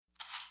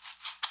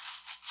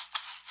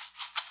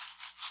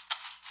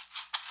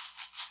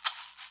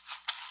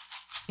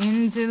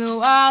Into the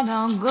wild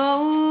I'll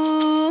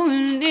go,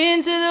 and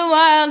into the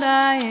wild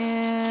I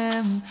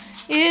am.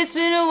 It's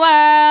been a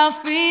while,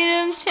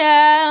 freedom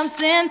child,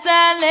 since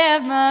I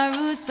left my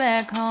roots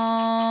back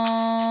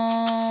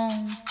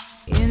home.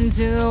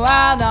 Into the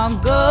wild I'll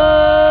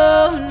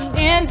go, and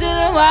into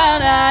the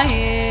wild I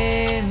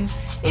am.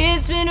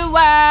 It's been a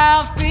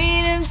while,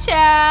 freedom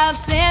child,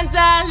 since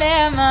I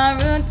left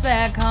my roots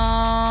back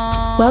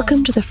home.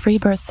 Welcome to the Free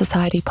Birth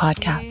Society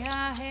podcast.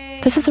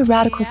 This is a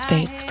radical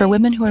space for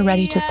women who are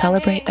ready to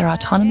celebrate their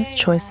autonomous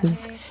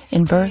choices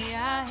in birth,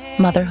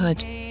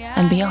 motherhood,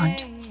 and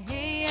beyond.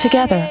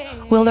 Together,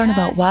 we'll learn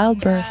about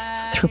wild birth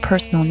through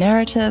personal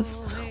narrative,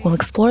 we'll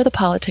explore the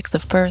politics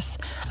of birth,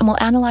 and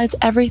we'll analyze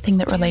everything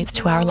that relates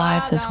to our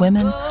lives as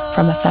women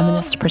from a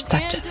feminist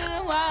perspective.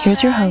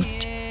 Here's your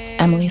host,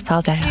 Emily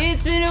Saldaya.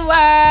 It's been a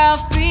while,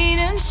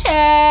 freedom child,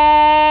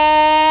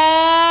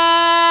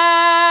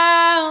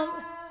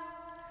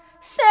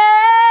 since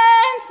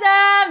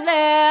I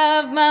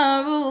left my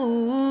roots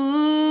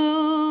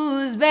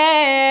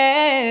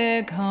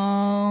back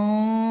home.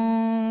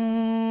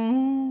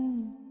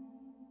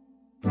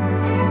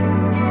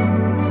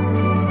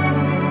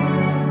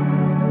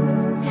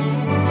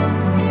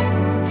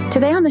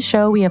 Today on the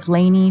show, we have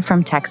Lainey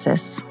from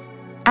Texas.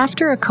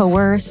 After a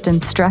coerced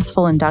and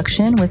stressful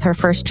induction with her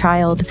first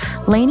child,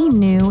 Lainey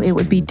knew it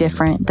would be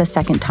different the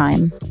second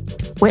time.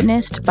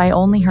 Witnessed by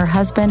only her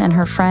husband and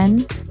her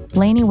friend,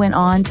 Lainey went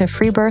on to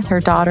free birth her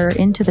daughter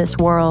into this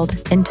world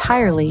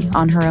entirely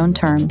on her own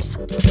terms.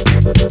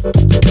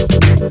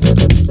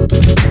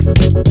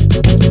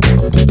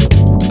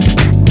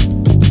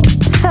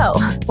 So,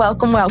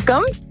 welcome.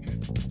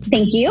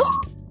 Thank you.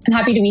 I'm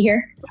happy to be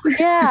here.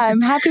 Yeah, I'm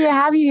happy to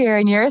have you here.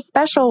 And you're a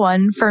special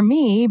one for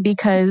me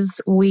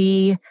because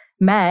we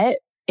met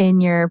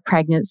in your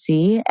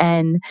pregnancy.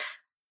 And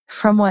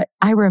from what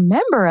I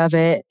remember of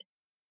it,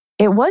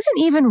 it wasn't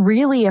even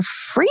really a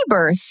free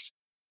birth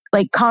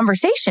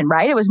conversation,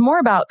 right? It was more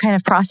about kind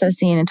of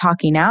processing and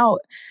talking out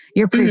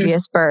your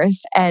previous birth.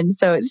 And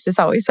so it's just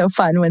always so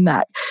fun when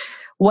that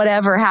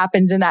whatever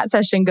happens in that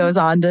session goes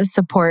on to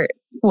support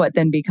what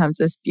then becomes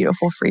this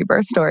beautiful free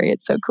birth story.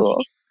 It's so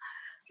cool.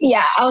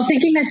 Yeah, I was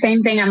thinking the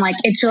same thing. I'm like,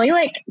 it's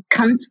really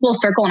comes full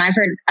circle. And I've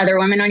heard other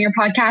women on your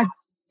podcast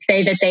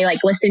say that they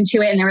listened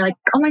to it and they were like,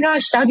 oh my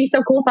gosh, that would be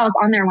so cool if I was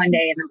on there one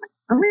day. And I'm like,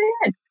 oh my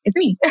God, it's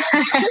me.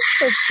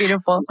 It's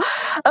beautiful.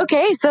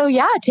 Okay, so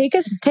yeah, take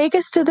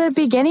us to the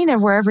beginning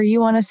of wherever you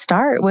want to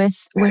start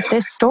with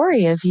this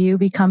story of you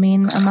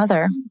becoming a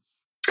mother.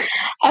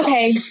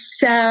 Okay,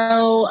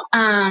 so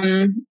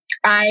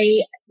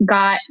I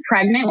got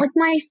pregnant with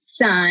my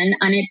son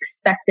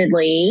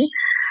unexpectedly.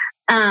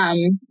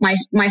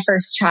 My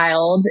first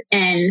child,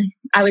 and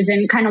I was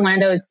in kind of one of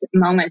those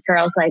moments where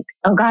I was like,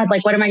 oh God,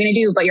 what am I going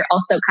to do? But you're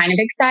also kind of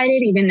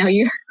excited, even though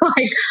you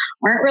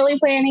weren't really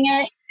planning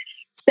it.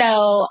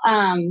 So,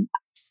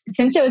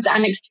 since it was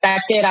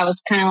unexpected, I was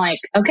kind of like,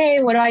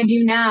 okay, what do I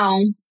do now?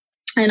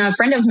 And a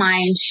friend of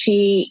mine,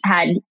 she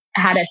had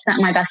a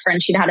son, my best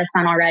friend, she'd had a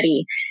son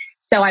already.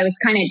 So I was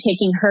kind of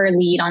taking her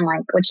lead on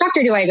which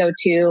doctor do I go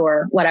to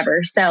or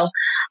whatever. So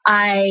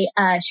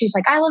she's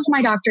like, I loved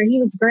my doctor. He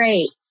was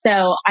great.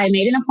 So I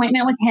made an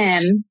appointment with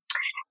him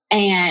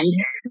and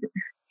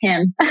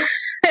him.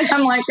 And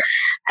I'm like,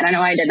 I don't know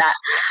why I did that.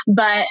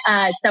 But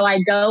so I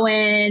go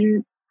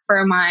in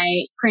for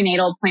my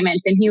prenatal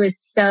appointments and he was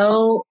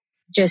so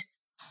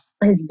his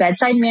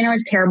bedside manner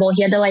was terrible.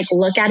 He had to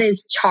look at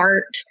his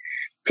chart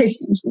to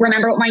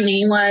remember what my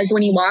name was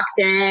when he walked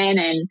in.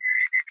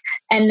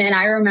 And then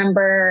I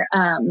remember,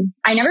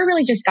 I never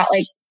really just got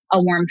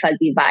a warm,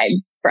 fuzzy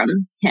vibe from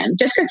him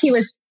just because he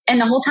was, and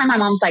the whole time my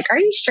mom's like, are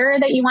you sure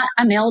that you want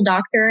a male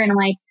doctor? And I'm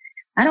like,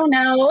 I don't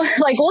know.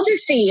 We'll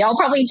just see. I'll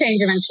probably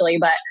change eventually.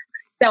 But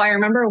so I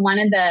remember one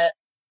of the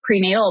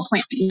prenatal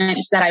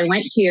appointments that I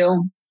went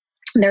to,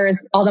 there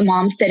was all the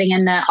moms sitting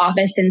in the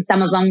office and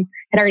some of them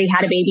had already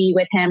had a baby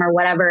with him or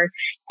whatever.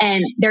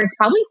 And there's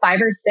probably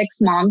 5 or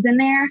 6 moms in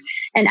there.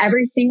 And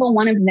every single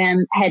one of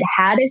them had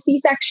a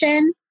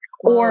C-section.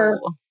 Or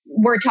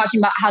we're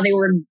talking about how they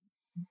were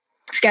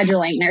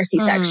scheduling their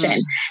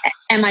C-section.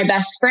 And my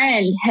best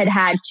friend had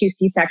 2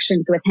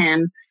 C-sections with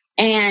him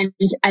and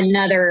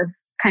another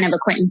kind of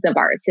acquaintance of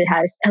ours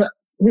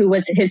who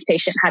was his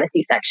patient had a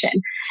C-section.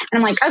 And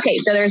I'm like, okay,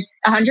 so there's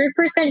 100%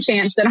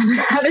 chance that I'm going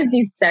to have a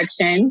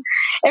C-section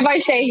if I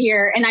stay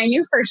here. And I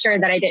knew for sure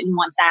that I didn't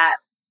want that.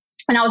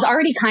 And I was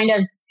already kind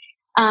of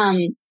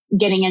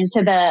getting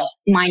into the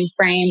mind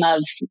frame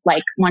of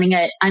wanting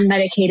an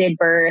unmedicated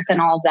birth and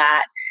all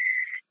that.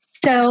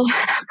 So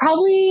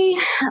probably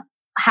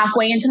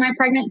halfway into my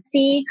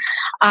pregnancy,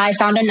 I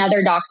found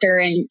another doctor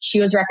and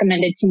she was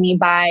recommended to me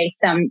by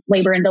some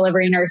labor and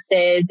delivery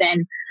nurses.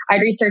 And I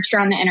researched her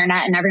on the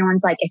internet and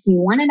everyone's like, if you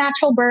want a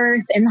natural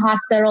birth in the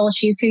hospital,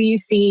 she's who you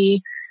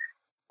see,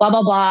 blah,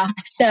 blah, blah.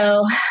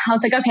 So I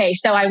was like, okay.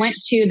 So I went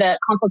to the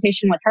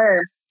consultation with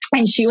her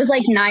and she was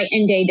night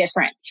and day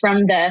difference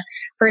from the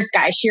first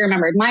guy. She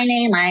remembered my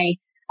name.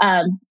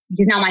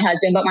 He's now my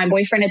husband, but my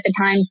boyfriend at the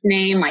time's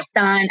name, my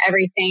son,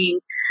 everything.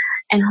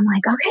 And I'm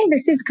like, okay,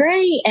 this is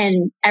great.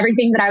 And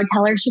everything that I would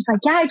tell her, she's like,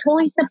 yeah, I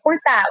totally support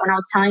that. When I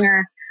was telling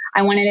her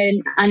I wanted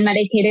an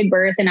unmedicated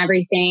birth and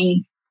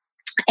everything.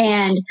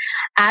 And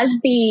as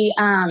the,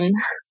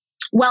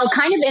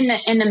 kind of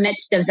in the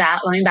midst of that,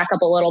 let me back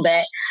up a little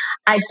bit.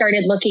 I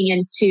started looking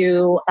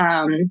into,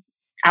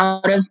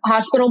 out of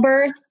hospital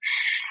birth,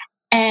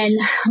 and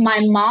my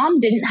mom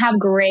didn't have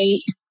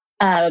great,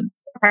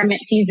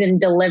 pregnancies and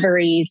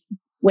deliveries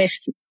with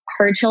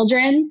her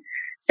children.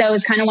 So it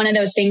was kind of one of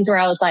those things where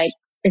I was like,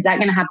 is that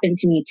going to happen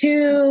to me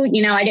too?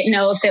 You know, I didn't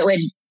know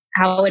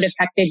how it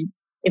affected,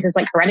 if it was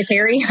like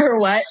hereditary or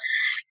what.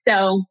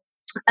 So,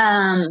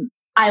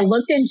 I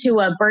looked into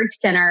a birth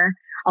center.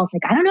 I was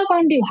like, I don't know if I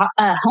can do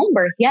home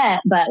birth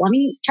yet, but let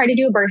me try to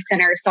do a birth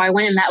center. So I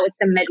went and met with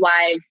some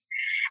midwives,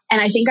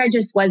 and I think I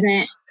just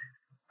wasn't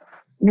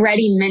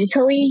ready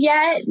mentally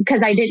yet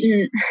because I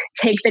didn't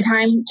take the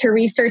time to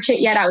research it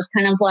yet. I was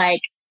kind of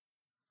like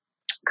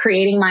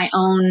creating my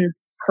own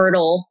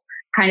hurdle,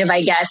 kind of,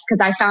 I guess,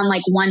 because I found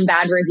like one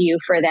bad review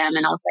for them,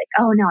 and I was like,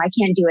 oh no, I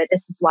can't do it.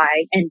 This is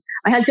why. And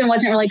my husband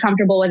wasn't really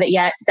comfortable with it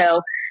yet.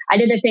 So I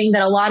did the thing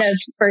that a lot of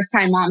first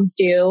time moms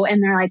do.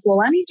 And they're like, well,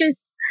 let me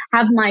just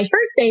have my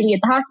first baby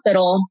at the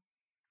hospital,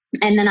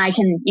 and then I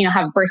can,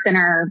 have birth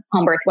center,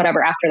 home birth,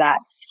 whatever after that.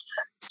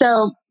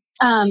 So,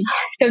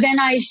 so then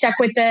I stuck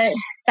with the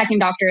second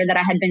doctor that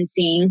I had been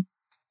seeing.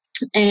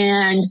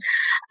 And,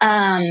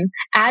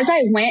 as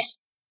I went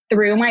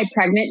through my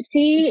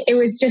pregnancy, it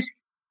was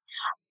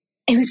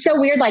so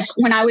weird. Like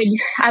when I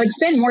would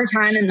spend more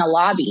time in the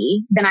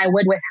lobby than I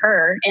would with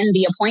her in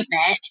the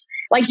appointment.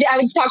 Like I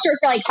would talk to her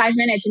for like 5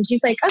 minutes, and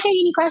she's like, okay,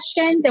 any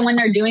questions? And when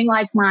they're doing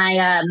like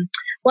my,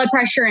 blood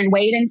pressure and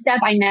weight and stuff,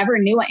 I never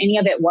knew what any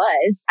of it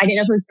was. I didn't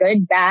know if it was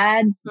good,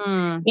 bad,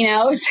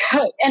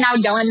 so, and I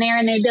would go in there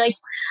and they'd be like,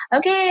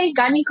 okay,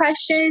 got any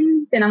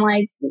questions? And I'm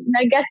like,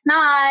 I guess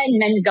not.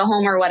 And then go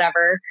home or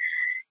whatever.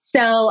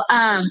 So,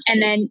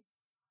 and then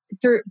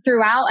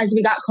throughout, as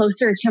we got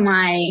closer to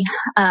my,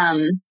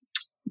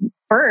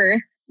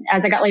 birth,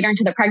 as I got later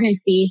into the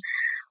pregnancy,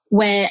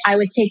 when I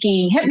was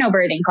taking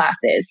hypnobirthing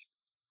classes,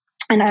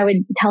 and I would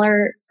tell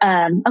her,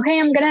 okay,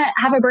 I'm going to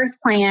have a birth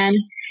plan.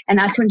 And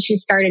that's when she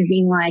started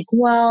being like,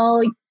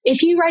 well,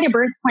 if you write a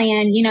birth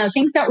plan,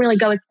 things don't really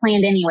go as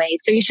planned anyway,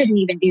 so you shouldn't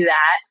even do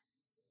that.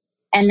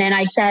 And then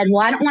I said,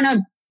 well, I don't want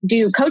to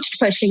do coached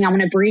pushing. I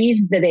want to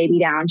breathe the baby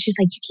down. She's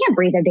like, you can't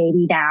breathe a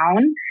baby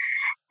down.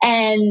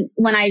 And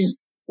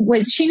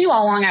she knew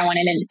all along I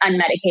wanted an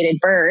unmedicated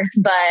birth,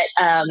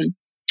 but,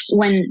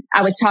 when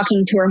I was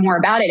talking to her more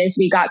about it as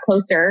we got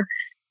closer,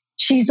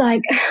 she's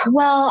like,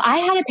 well, I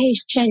had a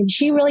patient,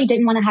 she really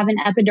didn't want to have an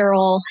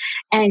epidural,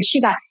 and she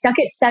got stuck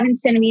at 7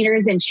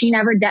 centimeters, and she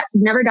never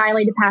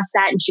dilated past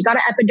that. And she got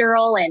an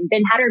epidural and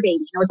then had her baby,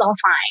 and it was all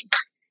fine.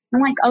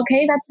 I'm like,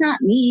 okay, that's not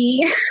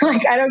me.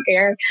 Like, I don't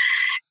care.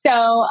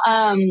 So,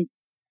 and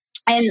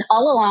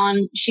all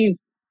along she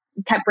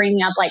kept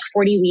bringing up like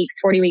 40 weeks.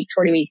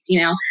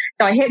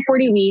 So I hit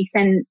 40 weeks,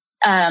 and,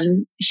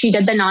 she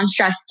did the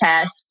non-stress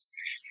test.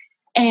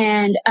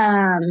 And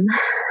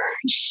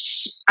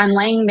I'm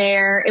laying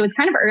there. It was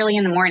kind of early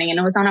in the morning, and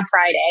it was on a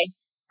Friday.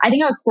 I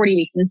think I was 40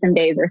 weeks and some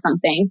days or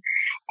something.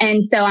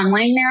 And so I'm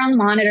laying there on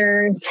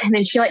monitors, and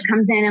then she like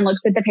comes in and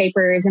looks at the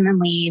papers and then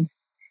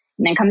leaves,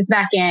 and then comes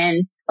back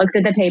in, looks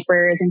at the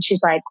papers, and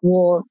she's like,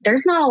 well,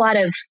 there's not a lot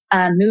of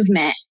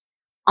movement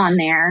on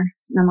there.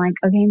 And I'm like,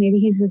 okay, maybe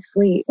he's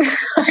asleep.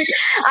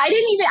 I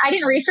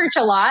didn't research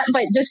a lot,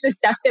 but just the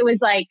stuff that was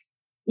like,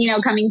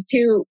 coming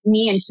to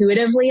me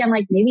intuitively, I'm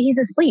like, maybe he's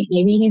asleep.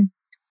 Maybe he's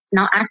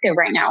not active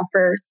right now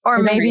or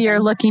maybe you're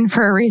looking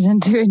for a reason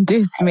to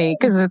induce me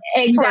because it's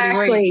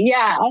exactly.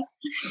 Yeah.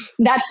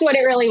 That's what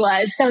it really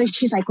was. So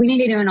she's like, we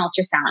need to do an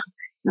ultrasound.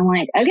 And I'm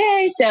like,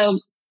 okay. So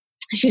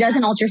she does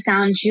an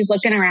ultrasound. She's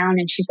looking around,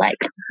 and she's like,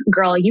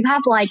 girl, you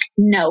have like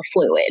no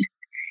fluid.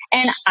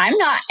 And I'm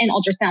not an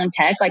ultrasound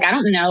tech. Like, I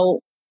don't know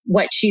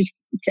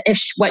if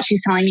what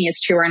she's telling me is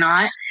true or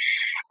not.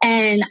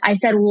 And I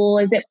said, well,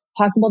 is it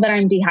possible that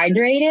I'm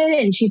dehydrated?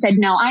 And she said,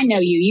 no, I know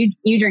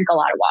you drink a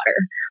lot of water.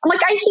 I'm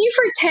like, I see you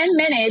for 10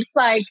 minutes,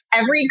 like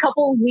every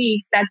couple of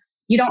weeks.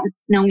 You don't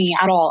know me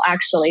at all,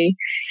 actually.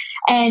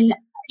 And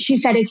she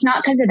said, it's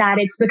not because of that.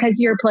 It's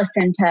because your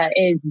placenta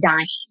is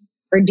dying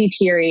or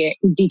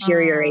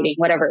deteriorating,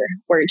 whatever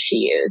word she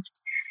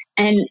used.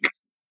 And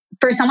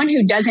for someone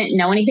who doesn't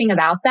know anything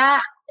about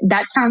that,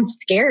 that sounds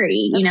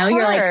scary.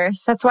 You're like,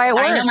 that's why it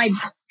works. I'm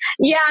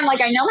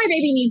like, I know my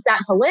baby needs that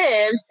to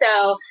live.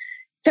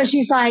 So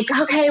she's like,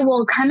 okay,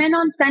 well, come in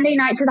on Sunday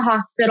night to the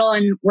hospital,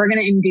 and we're going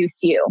to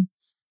induce you.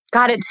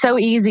 God, it's so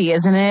easy,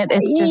 isn't it?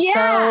 It's just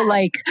so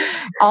like,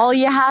 all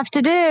you have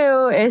to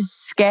do is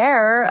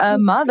scare a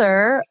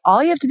mother.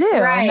 All you have to do.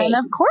 Right. And then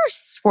of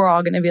course we're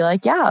all going to be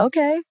like, yeah,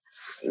 okay.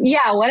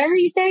 Yeah. Whatever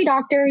you say,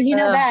 doctor, you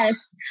know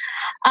best.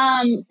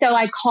 So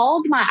I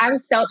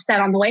was so upset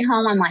on the way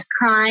home. I'm like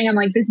crying. I'm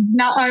like, this is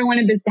not how I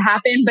wanted this to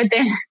happen. But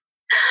then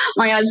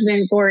my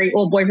husband,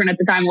 boyfriend at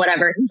the time,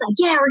 whatever, he's like,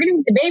 yeah, we're going to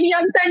meet the baby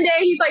on Sunday.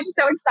 He's like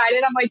so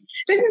excited. I'm like,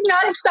 this is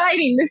not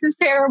exciting. This is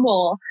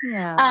terrible.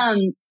 Yeah.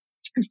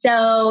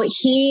 So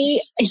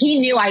he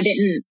knew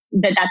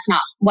that's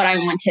not what I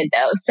wanted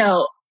though.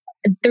 So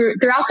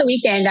throughout the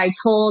weekend, I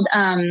told,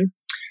 and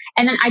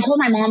then I told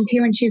my mom too,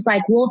 and she's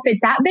like, well, if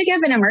it's that big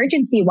of an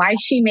emergency, why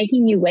is she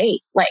making you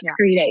wait like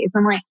 3 days?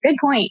 I'm like, good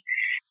point.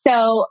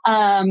 So,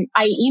 I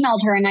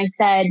emailed her and I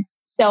said,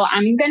 so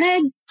I'm going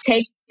to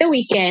take the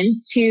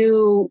weekend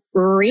to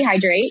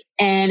rehydrate.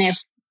 And if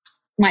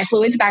my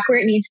fluid's back where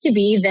it needs to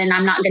be, then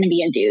I'm not going to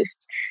be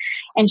induced.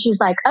 And she's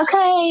like,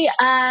 okay,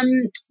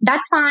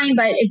 that's fine,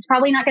 but it's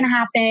probably not going to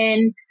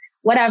happen,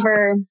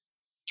 whatever.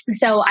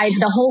 So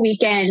the whole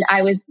weekend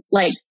I was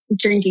like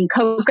drinking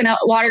coconut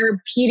water,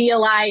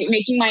 Pedialyte,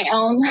 making my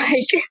own,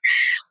 like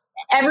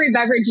every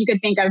beverage you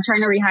could think of,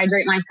 trying to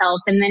rehydrate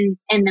myself. And then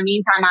in the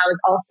meantime, I was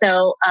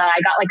also, I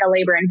got like a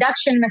labor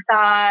induction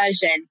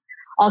massage and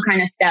all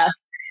kind of stuff,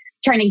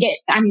 trying to get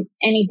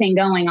anything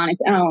going on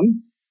its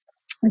own.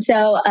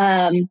 So,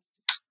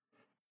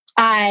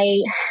 I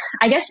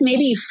guess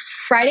maybe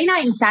Friday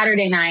night and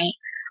Saturday night,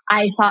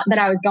 I thought that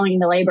I was going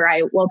into labor.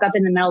 I woke up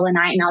in the middle of the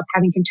night and I was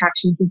having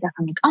contractions and stuff.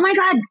 I'm like, oh my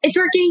God, it's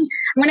working.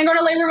 I'm going to go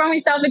to labor by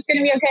myself. It's going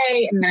to be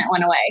okay. And then it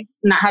went away.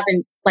 And that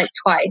happened like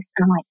twice.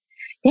 And I'm like,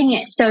 dang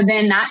it. So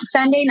then that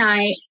Sunday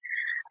night,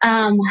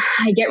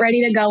 I get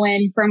ready to go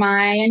in for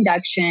my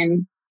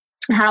induction,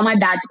 had my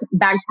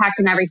bags packed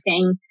and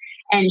everything.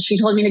 And she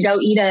told me to go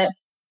eat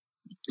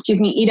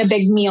a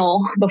big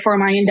meal before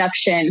my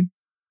induction.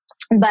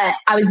 But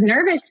I was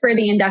nervous for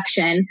the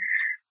induction.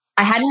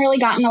 I hadn't really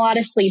gotten a lot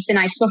of sleep the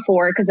nights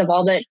before because of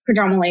all the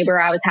prodromal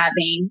labor I was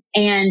having.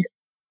 And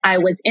I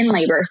was in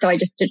labor, so I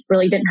just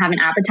really didn't have an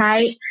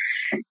appetite.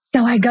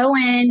 So I go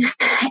in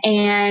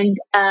and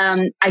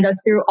I go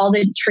through all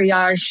the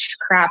triage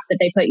crap that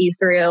they put you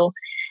through.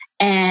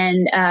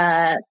 And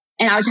I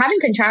was having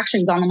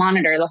contractions on the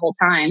monitor the whole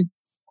time.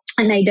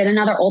 And they did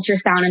another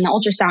ultrasound, and the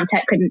ultrasound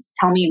tech couldn't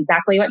tell me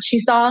exactly what she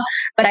saw,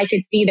 but I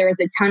could see there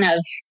was a ton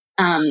of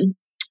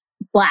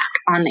black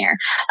on there.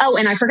 Oh,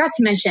 and I forgot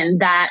to mention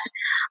that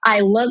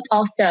I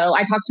talked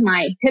to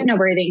my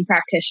hypnobreathing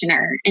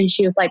practitioner, and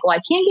she was like, well,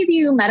 I can't give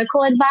you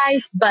medical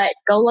advice, but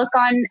go look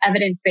on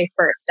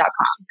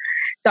evidencebasedbirth.com.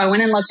 So I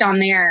went and looked on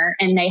there,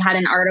 and they had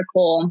an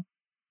article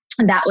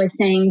that was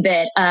saying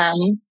that,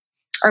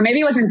 or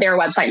maybe it wasn't their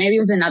website, maybe it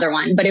was another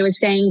one, but it was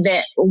saying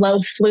that low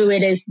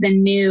fluid is the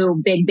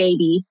new big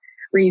baby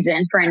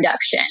reason for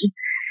induction.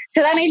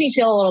 So that made me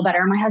feel a little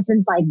better. My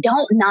husband's like,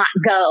 don't not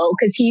go,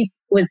 because he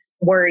was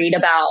worried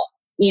about,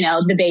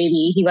 the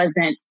baby. He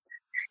wasn't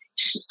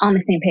on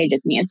the same page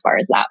as me as far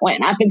as that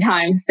went at the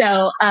time.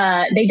 So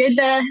they did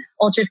the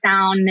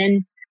ultrasound, and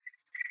then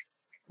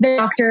the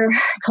doctor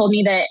told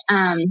me that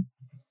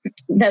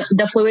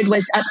the fluid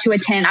was up to a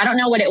 10. I don't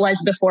know what it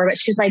was before, but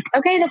she's like,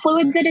 okay, the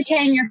fluid's at a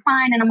 10, you're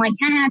fine. And I'm like,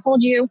 I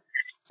told you.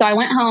 So I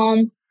went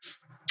home,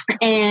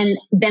 and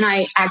then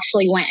I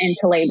actually went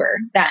into labor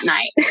that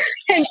night.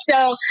 And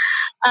so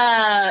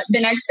the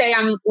next day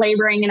I'm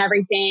laboring and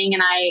everything.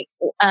 And I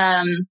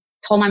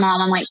told my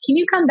mom, I'm like, can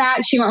you come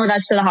back? She went with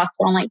us to the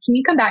hospital. I'm like, can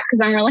you come back?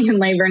 Because I'm really in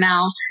labor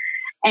now.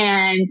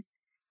 And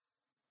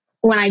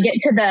when I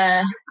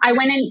I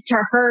went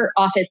into her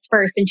office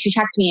first, and she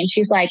checked me, and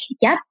she's like,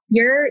 yep,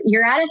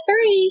 you're at a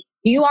 3.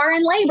 You are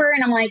in labor.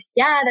 And I'm like,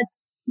 yeah,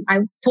 I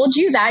told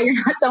you that. You're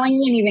not telling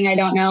me anything I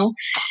don't know.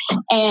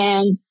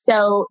 And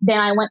so then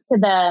I went to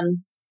the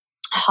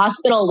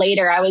hospital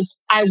later.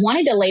 I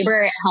wanted to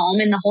labor at home.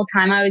 And the whole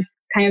time I was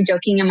kind of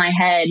joking in my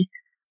head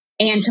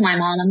and to my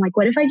mom, I'm like,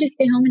 what if I just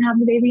stay home and have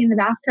the baby in the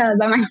bathtub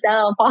by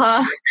myself?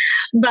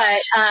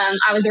 But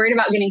I was worried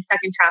about getting stuck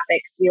in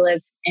traffic because we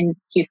live in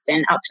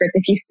Houston, outskirts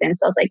of Houston.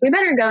 So I was like, we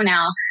better go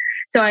now.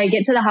 So I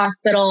get to the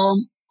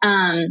hospital,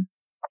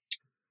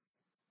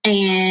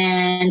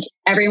 and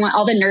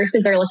all the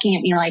nurses are looking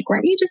at me like,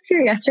 weren't you just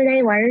here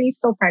yesterday? Why are you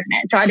still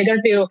pregnant? So I had to go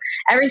through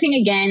everything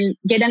again,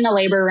 get in the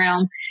labor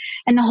room.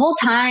 And the whole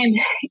time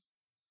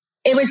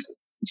it was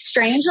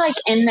strange. Like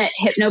in the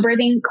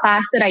hypnobirthing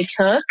class that I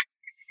took,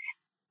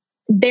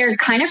 they're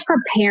kind of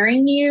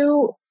preparing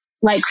you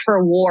like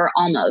for war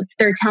almost.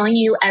 They're telling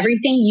you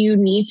everything you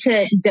need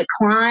to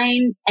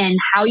decline and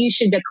how you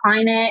should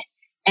decline it,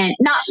 and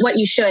not what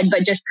you should,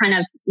 but just kind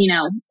of,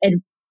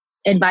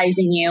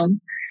 advising you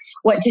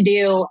what to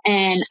do.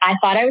 And I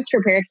thought I was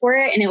prepared for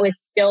it, and it was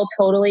still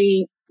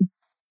totally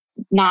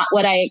not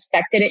what I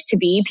expected it to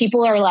be.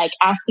 People are like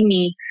asking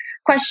me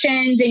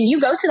questions, and you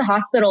go to the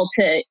hospital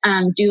to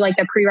do like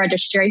the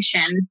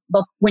pre-registration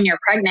when you're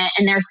pregnant,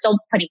 and they're still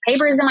putting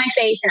papers in my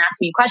face and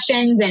asking me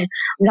questions. And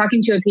I'm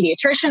talking to a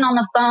pediatrician on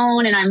the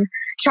phone, and I'm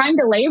trying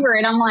to labor,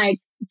 and I'm like,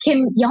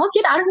 can y'all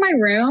get out of my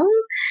room?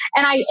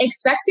 And I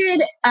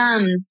expected, I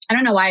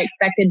don't know why I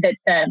expected that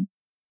the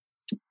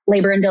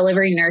labor and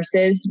delivery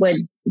nurses would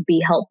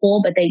be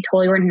helpful, but they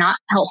totally were not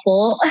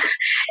helpful.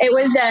 It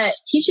was a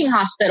teaching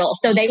hospital.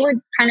 So they were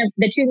kind of,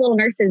 the two little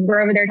nurses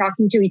were over there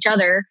talking to each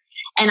other.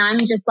 And I'm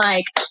just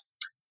like,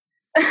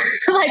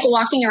 like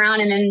walking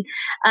around. And then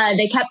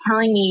they kept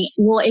telling me,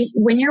 well,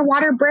 when your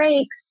water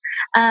breaks,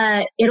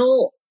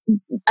 it'll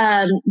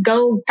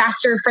go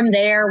faster from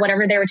there,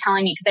 whatever they were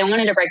telling me, because I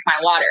wanted to break my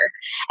water.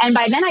 And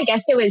by then, I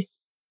guess it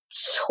was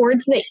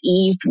towards the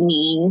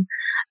evening.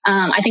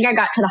 I think I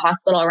got to the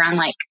hospital around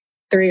like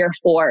 3 or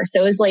 4.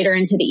 So it was later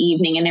into the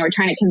evening, and they were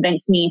trying to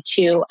convince me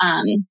to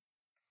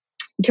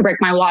break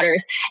my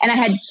waters. And I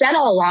had said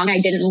all along,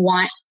 I didn't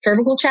want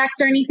cervical checks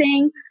or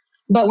anything.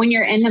 But when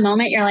you're in the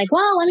moment, you're like,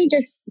 well, let me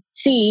just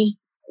see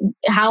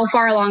how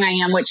far along I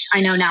am, which I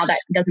know now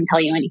that doesn't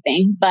tell you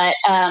anything. But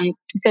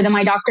so then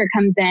my doctor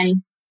comes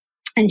in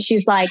and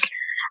she's like,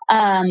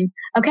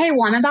 okay,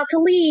 well, I'm about to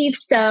leave.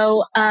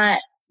 So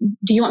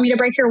do you want me to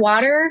break your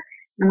water?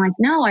 I'm like,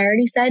 no, I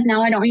already said,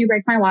 no, I don't want you to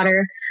break my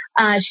water.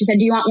 She said,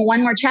 do you want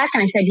one more check?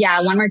 And I said, yeah,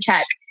 one more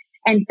check.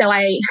 And so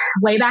I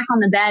lay back on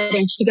the bed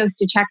and she goes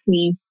to check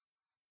me.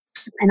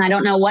 And I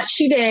don't know what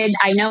she did.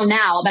 I know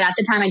now, but at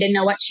the time I didn't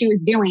know what she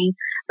was doing.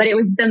 But it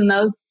was the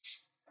most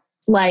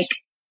like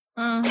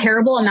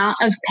terrible amount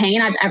of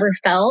pain I've ever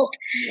felt.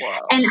 Whoa.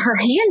 And her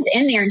hand's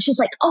in there and she's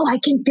like, oh, I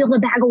can feel the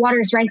bag of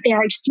waters right there.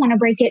 I just want to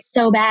break it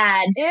so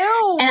bad.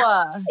 Ew.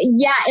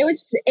 Yeah, it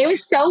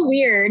was so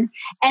weird.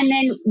 And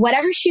then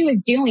whatever she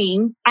was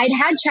doing, I'd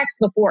had checks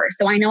before.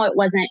 So I know it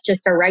wasn't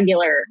just a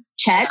regular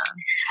check.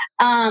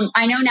 Yeah.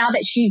 I know now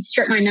that she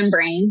stripped my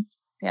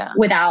membranes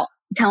without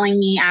telling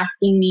me,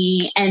 asking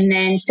me. And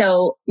then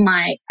so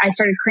I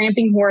started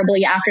cramping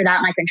horribly after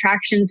that. My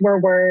contractions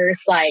were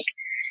worse. Like,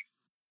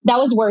 that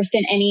was worse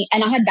than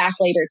and I had back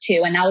labor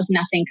too. And that was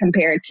nothing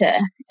compared to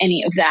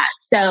any of that.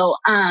 So,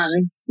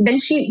 then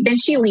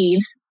she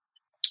leaves,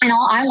 and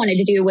all I wanted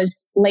to do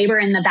was labor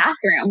in the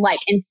bathroom, like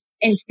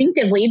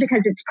instinctively,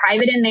 because it's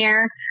private in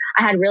there.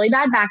 I had really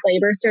bad back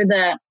labor. So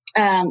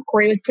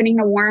Corey was putting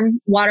the warm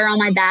water on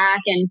my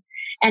back and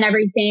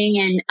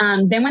everything.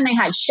 And then when they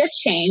had shift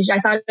change, I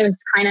thought it was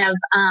kind of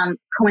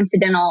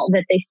coincidental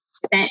that they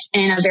sent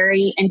in a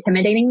very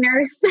intimidating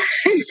nurse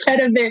instead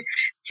of the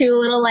 2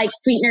 little like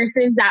sweet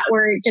nurses that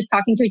were just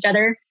talking to each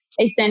other.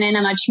 They sent in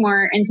a much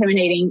more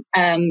intimidating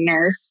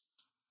nurse.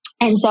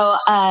 And so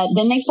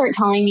then they start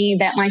telling me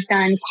that my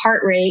son's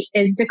heart rate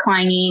is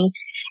declining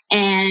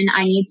and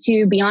I need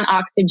to be on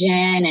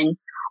oxygen and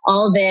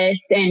all this.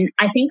 And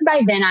I think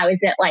by then I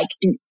was at like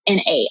an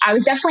 8. I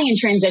was definitely in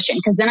transition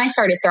because then I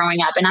started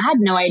throwing up, and I had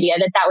no idea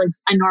that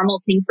was a normal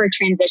thing for a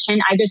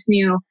transition. I just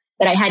knew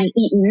that I hadn't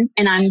eaten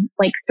and I'm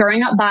like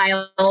throwing up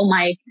bile.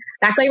 My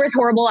back labor is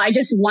horrible. I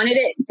just wanted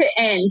it to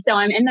end. So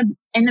I'm in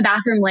the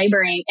bathroom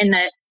laboring in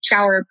the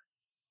shower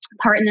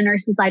part, and the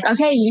nurse is like,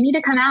 okay, you need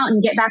to come out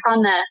and get back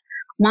on the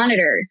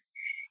monitors.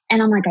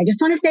 And I'm like, I just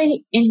want to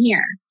stay in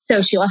here.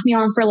 So she left me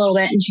on for a little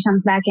bit, and she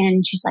comes back in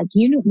and she's like,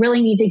 you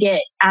really need to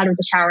get out of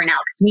the shower now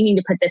because we need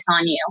to put this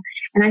on you.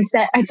 And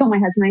I told my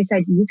husband, I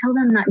said, you tell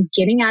them I'm not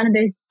getting out of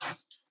this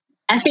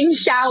effing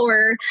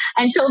shower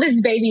until this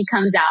baby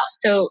comes out.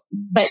 So,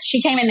 but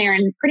she came in there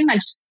and pretty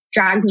much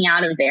dragged me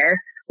out of there,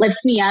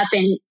 lifts me up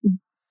and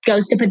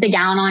goes to put the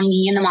gown on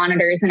me and the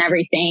monitors and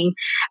everything.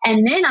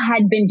 And then I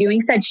had been doing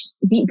such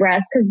deep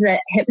breaths because the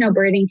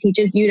hypnobirthing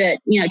teaches you to,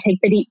 take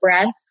the deep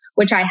breaths,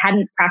 which I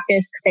hadn't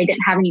practiced because I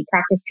didn't have any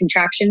practice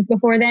contractions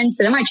before then.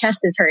 So then my chest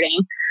is hurting.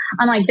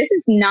 I'm like, this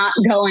is not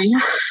going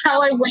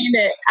how I planned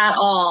it at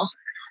all.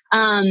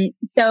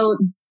 So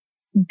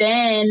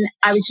then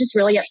I was just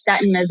really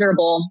upset and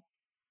miserable.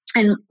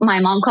 And my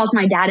mom calls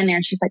my dad in there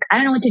and she's like, I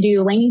don't know what to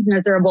do. Laney's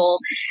miserable.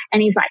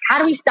 And he's like, how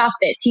do we stop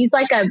this? He's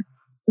like a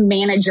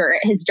manager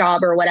at his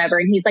job or whatever.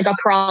 And he's like a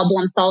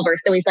problem solver.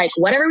 So he's like,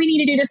 whatever we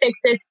need to do to fix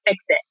this,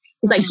 fix it.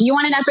 He's like, do you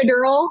want an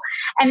epidural?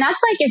 And that's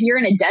like if you're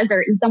in a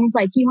desert and someone's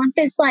like, do you want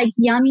this like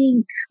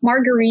yummy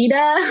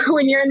margarita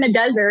when you're in the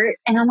desert?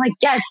 And I'm like,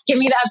 yes, give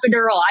me the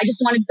epidural. I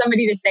just wanted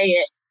somebody to say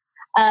it.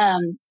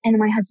 And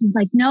my husband's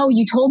like, no,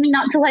 you told me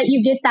not to let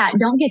you get that.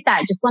 Don't get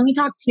that. Just let me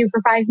talk to you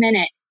for 5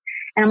 minutes.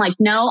 And I'm like,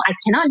 no, I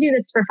cannot do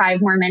this for 5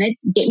 more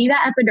minutes. Get me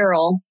that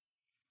epidural.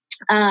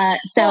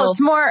 So it's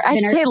more,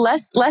 I'd say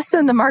less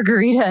than the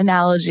margarita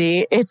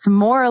analogy. It's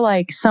more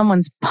like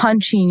someone's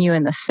punching you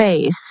in the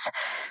face.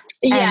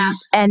 Yeah.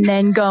 And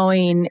then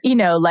going,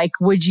 like,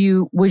 would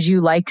you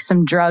like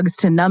some drugs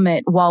to numb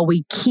it while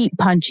we keep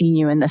punching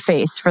you in the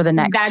face for the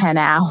next 10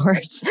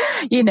 hours?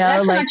 That's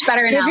like, a much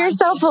better give analogy.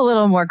 yourself a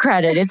little more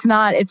credit. It's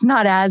not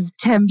as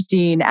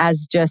tempting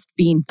as just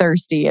being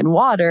thirsty and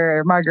water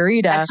or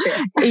margarita.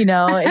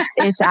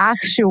 It's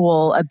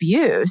actual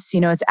abuse.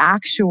 It's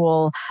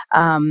actual,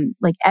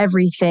 like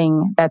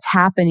everything that's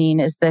happening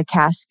is the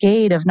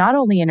cascade of not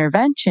only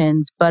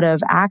interventions, but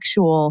of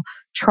actual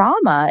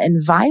trauma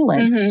and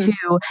violence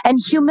too, and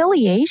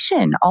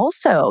humiliation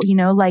also, you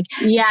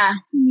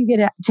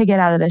get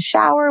out of the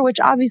shower, which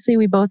obviously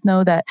we both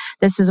know that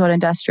this is what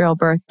industrial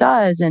birth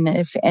does, and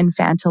it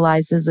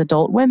infantilizes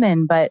adult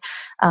women. But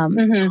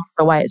also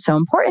why it's so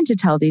important to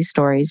tell these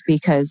stories,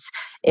 because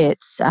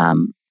it's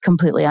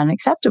completely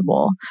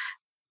unacceptable.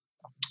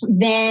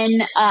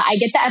 Then I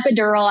get the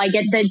epidural. I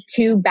get the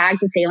 2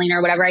 bags of saline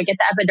or whatever. I get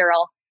the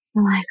epidural.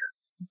 I'm like,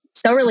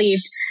 so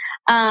relieved.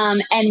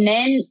 And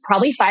then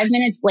probably 5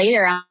 minutes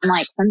later, I'm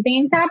like,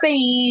 something's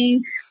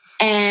happening.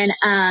 And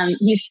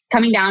he's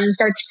coming down and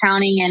starts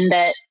counting, and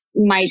the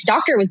my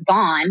doctor was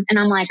gone. And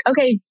I'm like,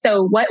 okay,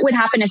 so what would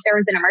happen if there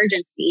was an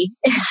emergency?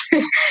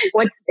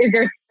 Is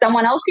there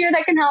someone else here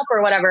that can help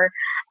or whatever?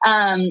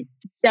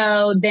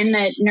 So then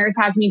the nurse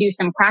has me do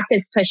some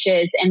practice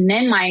pushes, and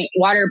then my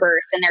water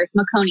bursts and there's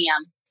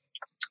meconium.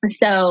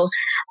 So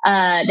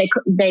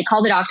they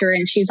called the doctor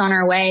and she's on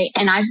her way.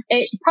 And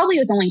it probably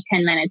was only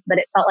 10 minutes, but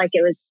it felt like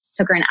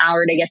took her an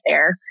hour to get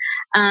there.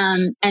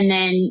 And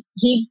then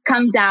he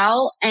comes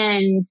out,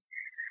 and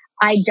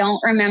I don't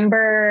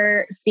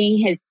remember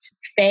seeing his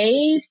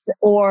face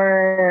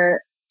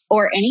or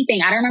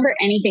anything. I don't remember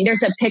anything.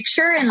 There's a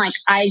picture, and like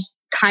I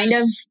kind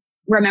of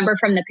remember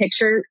from the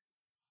picture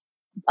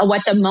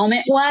what the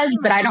moment was,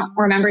 but I don't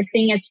remember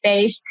seeing his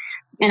face.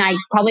 And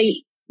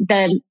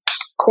the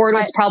cord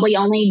was probably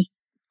only.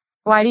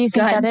 Why do you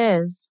think that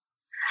is?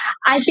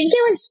 I think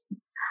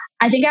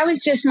I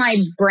was just, my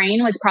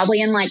brain was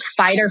probably in like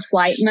fight or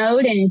flight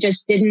mode and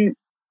just didn't.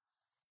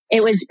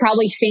 It was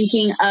probably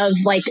thinking of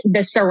like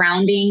the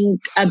surrounding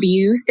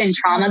abuse and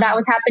trauma that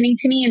was happening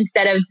to me,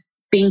 instead of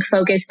being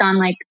focused on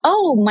like,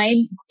 oh, my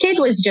kid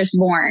was just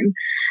born.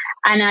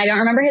 And I don't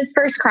remember his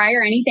first cry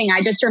or anything.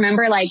 I just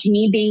remember like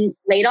me being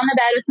laid on the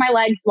bed with my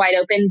legs wide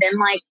open, them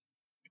like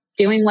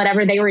doing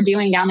whatever they were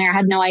doing down there. I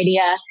had no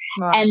idea.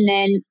 Wow. And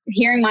then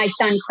hearing my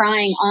son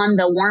crying on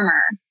the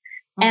warmer.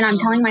 Mm-hmm. And I'm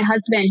telling my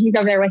husband, he's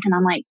over there with him.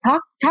 I'm like,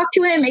 talk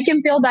to him, make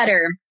him feel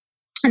better.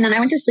 And then I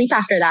went to sleep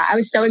after that. I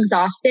was so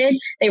exhausted.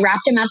 They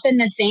wrapped him up in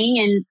the thing.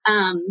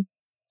 And,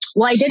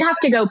 I did have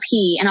to go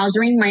pee, and I was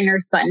ringing my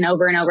nurse button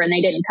over and over, and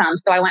they didn't come.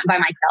 So I went by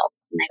myself,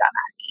 and they got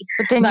mad at me.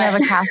 But didn't you have a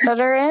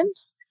catheter in?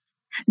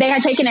 They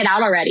had taken it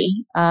out already.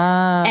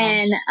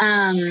 And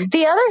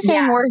the other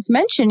thing worth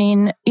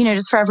mentioning,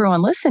 just for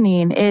everyone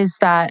listening, is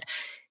that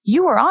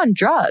you were on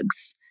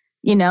drugs.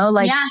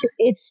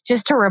 It's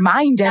just to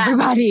remind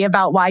everybody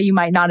about why you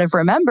might not have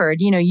remembered.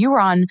 You were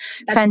on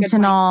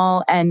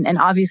fentanyl and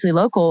obviously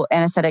local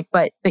anesthetic,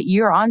 but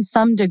you're on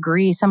some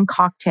degree, some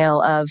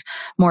cocktail of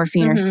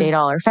morphine or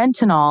Stadol or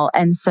fentanyl.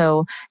 And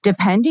so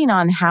depending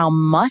on how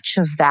much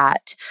of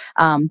that,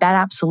 that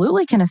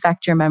absolutely can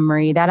affect your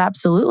memory. That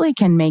absolutely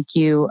can make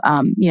you,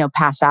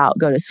 pass out,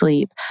 go to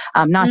sleep.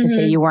 Not to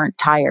say you weren't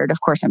tired. Of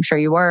course, I'm sure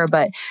you were,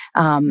 but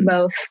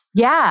both.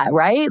 Yeah,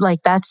 right? Like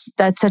that's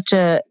such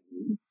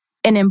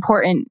an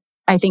important,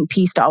 I think,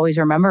 piece to always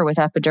remember with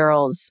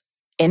epidurals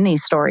in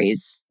these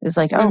stories is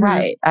like, oh,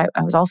 right. I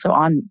was also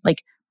on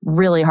like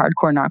really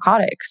hardcore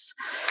narcotics.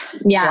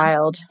 Yeah. It's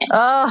wild.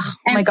 Oh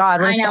my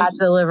God. What a sad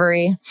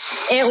delivery.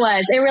 It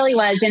really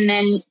was. And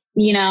then,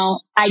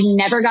 I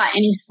never got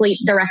any sleep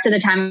the rest of the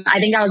time. I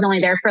think I was only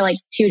there for like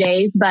 2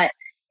 days, but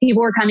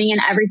people were coming in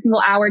every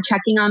single hour,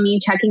 checking on me,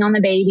 checking on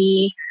the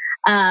baby.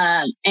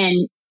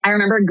 And I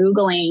remember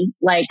Googling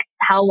like,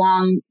 how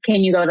long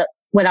can you go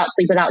without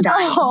sleep, without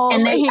dying?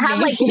 And they have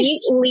like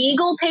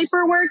legal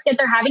paperwork that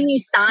they're having you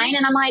sign.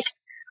 And I'm like,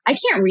 I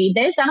can't read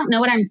this. I don't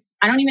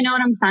even know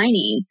what I'm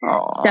signing.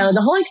 Aww. So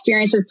the whole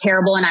experience was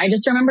terrible. And I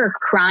just remember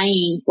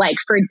crying like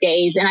for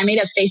days. And I made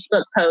a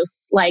Facebook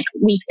post like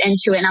weeks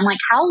into it. And I'm like,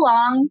 how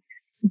long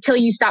till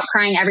you stop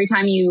crying every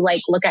time you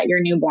like look at your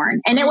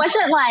newborn? And it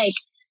wasn't like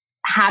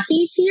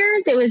happy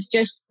tears. It was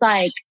just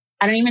like,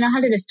 I don't even know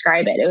how to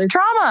describe it. It was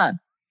trauma.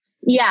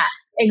 Yeah,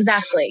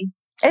 exactly.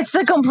 It's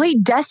the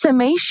complete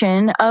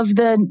decimation of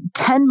the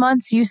 10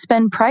 months you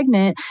spend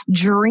pregnant,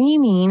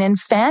 dreaming and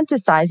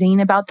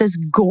fantasizing about this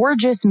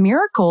gorgeous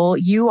miracle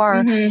you are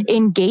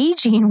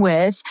engaging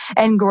with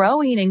and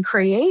growing and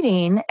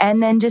creating.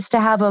 And then just to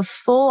have a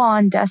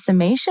full-on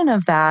decimation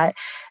of that,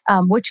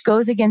 which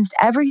goes against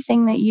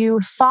everything that you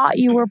thought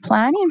you were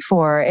planning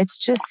for. It's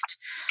just,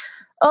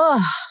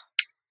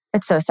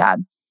 it's so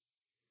sad.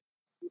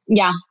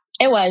 Yeah,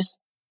 it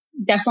was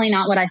definitely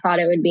not what I thought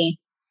it would be.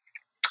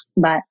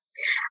 But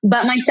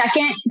my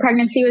second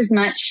pregnancy was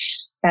much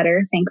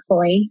better,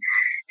 thankfully.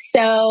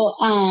 So,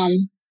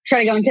 should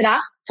I go into that?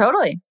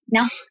 Totally.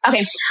 No?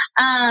 Okay.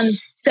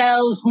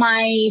 So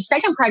my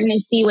second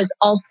pregnancy was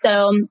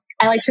also,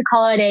 I like to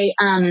call it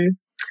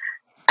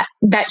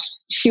that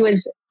she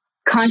was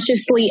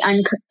unconsciously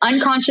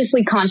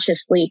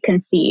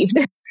consceived.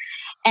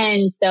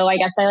 And so I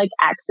guess I like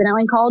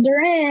accidentally called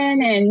her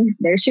in, and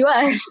there she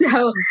was.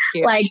 So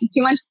like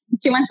 2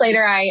 months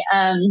later, I,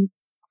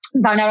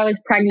 found out I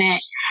was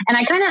pregnant, and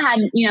I kind of had,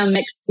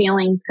 mixed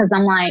feelings, because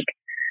I'm like,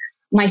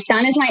 my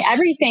son is my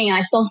everything. And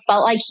I still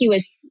felt like he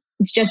was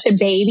just a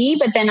baby.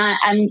 But then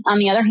on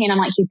the other hand, I'm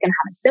like, he's going to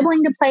have a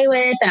sibling to play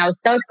with. And I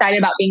was so excited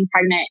about being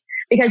pregnant,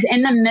 because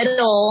in the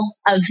middle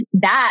of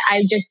that,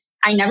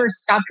 I never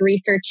stopped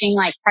researching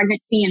like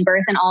pregnancy and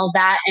birth and all of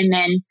that. And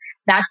then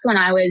that's when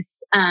I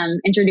was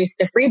introduced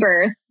to free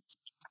birth.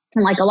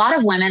 And like a lot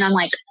of women, I'm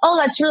like, oh,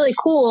 that's really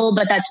cool,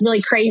 but that's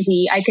really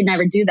crazy. I could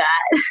never do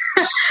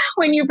that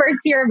when you first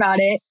hear about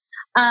it.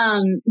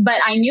 But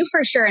I knew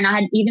for sure, and I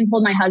had even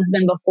told my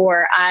husband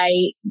before,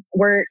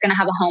 we're going to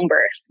have a home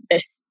birth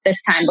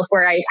this time,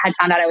 before I had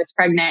found out I was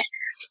pregnant.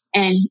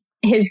 And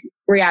his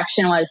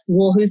reaction was,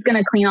 well, who's going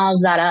to clean all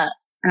of that up?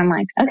 And I'm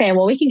like, okay,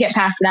 well, we can get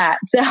past that.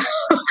 So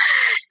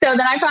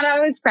then I found out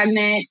I was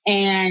pregnant,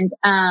 and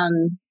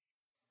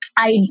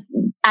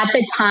At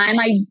the time,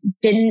 I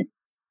didn't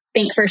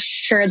think for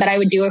sure that I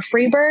would do a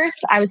free birth.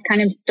 I was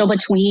kind of still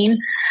between.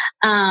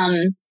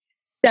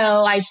 So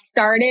I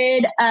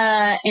started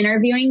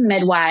interviewing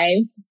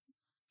midwives,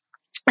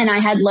 and I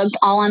had looked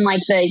all on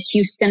like the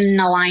Houston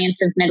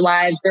Alliance of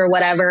Midwives or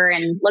whatever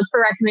and looked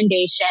for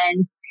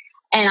recommendations.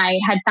 And I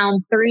had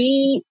found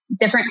 3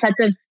 different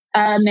sets of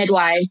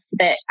midwives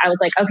that I was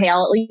like, okay,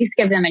 I'll at least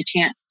give them a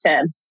chance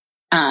to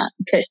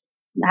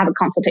have a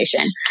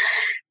consultation.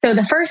 So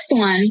the first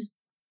one,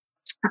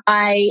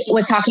 I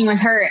was talking with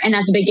her, and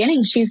at the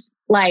beginning, she's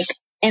like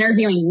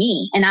interviewing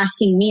me and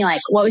asking me like,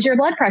 what was your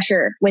blood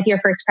pressure with your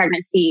first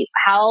pregnancy?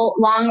 How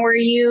long were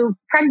you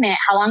pregnant?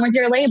 How long was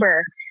your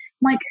labor?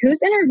 I'm like, who's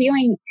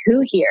interviewing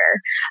who here?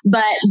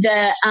 But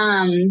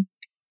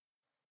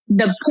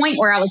the point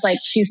where I was like,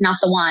 she's not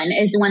the one,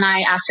 is when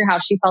I asked her how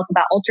she felt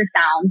about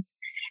ultrasounds.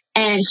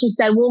 And she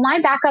said, well,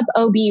 my backup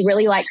OB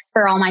really likes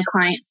for all my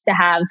clients to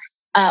have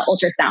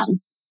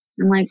ultrasounds.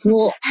 I'm like,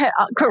 well,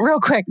 real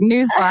quick,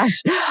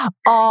 newsflash.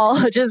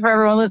 Just for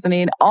everyone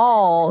listening,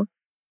 all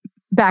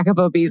backup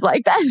OBs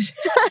like that.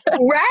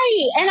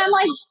 Right. And I'm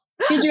like,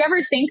 did you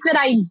ever think that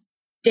I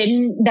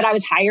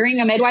was hiring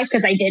a midwife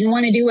because I didn't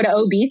want to do what an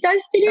OB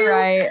says to do?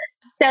 Right.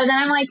 So then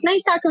I'm like,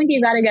 nice talking with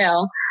you, gotta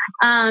go.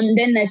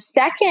 Then the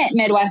second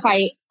midwife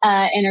I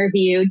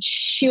interviewed,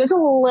 she was a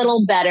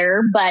little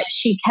better, but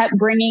she kept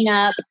bringing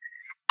up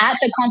at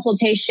the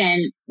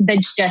consultation,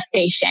 the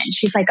gestation.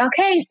 She's like,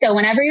 okay, so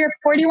whenever you're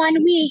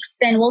 41 weeks,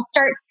 then we'll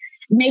start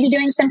maybe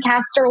doing some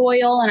castor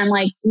oil. And I'm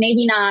like,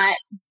 maybe not.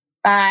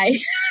 Bye.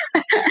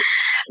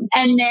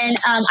 And then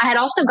I had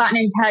also gotten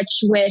in touch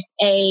with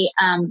a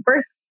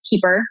birth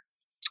keeper,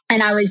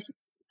 and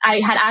I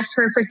had asked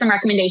her for some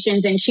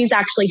recommendations, and she's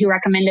actually who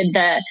recommended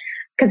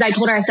because I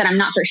told her, I said, I'm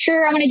not for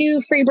sure I want to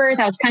do free birth.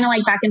 I was kind of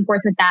like back and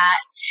forth with that.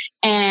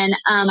 And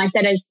I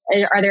said,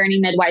 are there any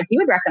midwives you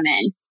would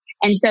recommend?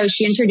 And so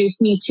she introduced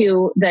me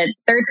to the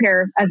third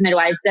pair of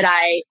midwives that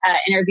I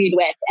interviewed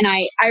with. And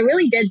I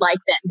really did like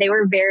them. They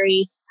were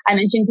I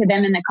mentioned to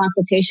them in the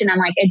consultation, I'm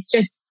like,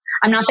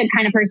 I'm not the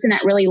kind of person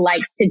that really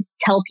likes to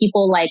tell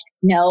people like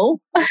no.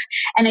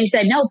 And they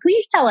said, no,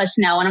 please tell us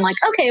no. And I'm like,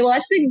 okay, well,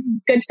 that's a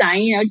good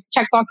sign,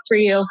 checkbox for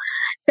you.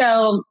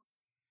 So,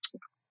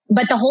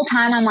 but the whole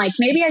time I'm like,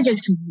 maybe I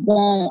just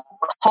won't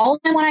call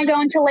them when I go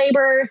into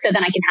labor, so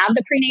then I can have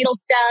the prenatal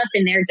stuff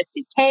in there just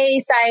in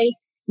case I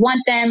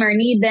want them or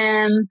need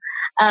them.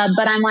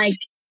 But I'm like,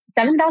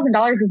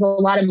 $7,000 is a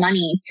lot of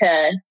money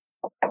to,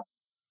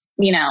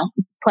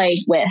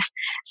 play with.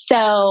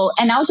 So,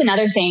 and that was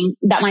another thing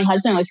that my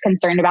husband was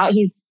concerned about.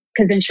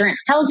 Because insurance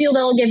tells you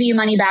they'll give you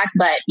money back,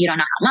 but you don't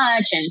know how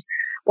much and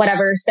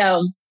whatever.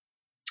 So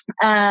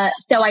I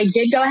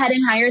did go ahead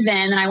and hire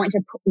them, and I went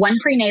to one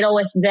prenatal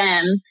with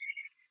them.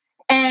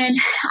 And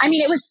I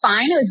mean, it was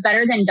fine. It was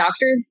better than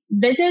doctor's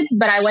visits,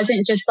 but I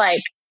wasn't just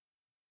like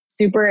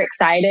super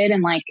excited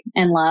and like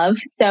in love.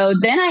 So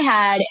then I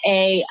had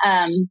a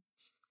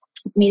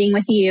meeting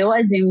with you,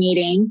 a Zoom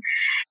meeting.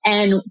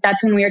 And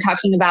that's when we were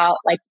talking about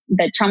like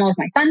the trauma with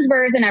my son's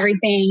birth and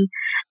everything.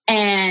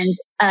 And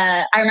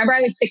I remember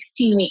I was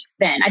 16 weeks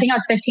then. I think I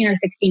was 15 or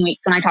 16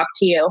 weeks when I talked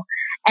to you.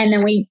 And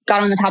then we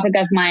got on the topic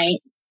of my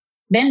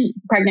then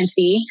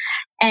pregnancy.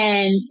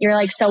 And you're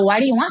like, so why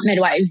do you want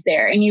midwives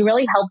there? And you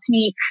really helped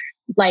me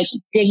like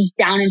dig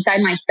down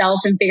inside myself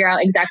and figure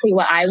out exactly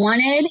what I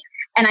wanted.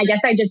 And I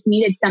guess I just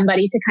needed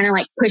somebody to kind of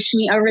like push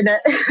me over the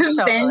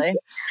fence.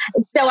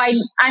 So I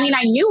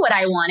knew what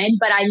I wanted,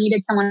 but I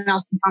needed someone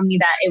else to tell me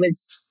that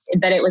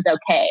it was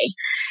okay.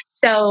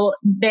 So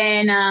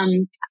then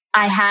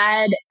I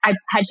had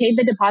paid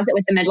the deposit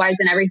with the midwives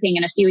and everything.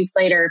 And a few weeks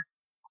later,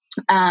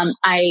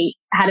 I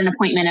had an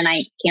appointment and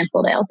I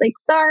canceled it. I was like,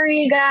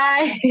 sorry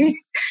guys,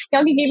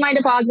 y'all can keep my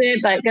deposit,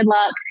 but good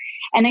luck.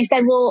 And they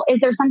said, well, is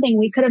there something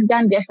we could have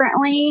done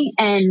differently?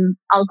 And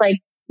I was like,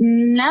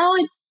 no,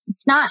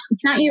 it's not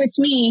you, it's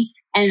me.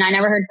 And I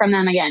never heard from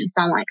them again.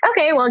 So I'm like,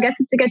 okay, well, I guess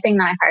it's a good thing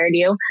that I hired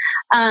you.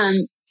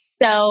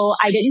 So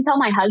I didn't tell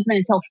my husband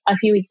until a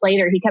few weeks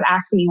later. He kept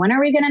asking me, when are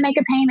we going to make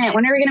a payment?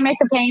 When are we going to make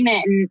a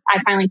payment? And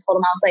I finally told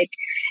him, I was like,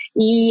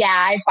 yeah,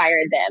 I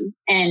fired them.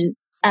 And,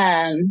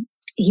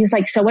 he was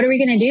like, so what are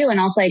we going to do? And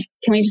I was like,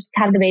 can we just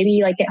have the baby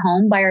like at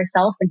home by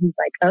ourselves? And he's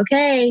like,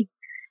 okay.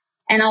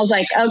 And I was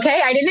like,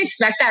 okay. I didn't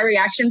expect that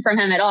reaction from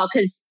him at all.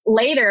 Cause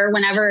later,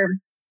 whenever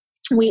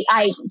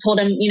I told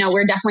him,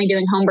 we're definitely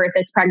doing home birth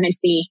this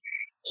pregnancy.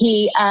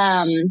 He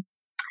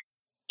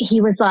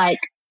was like,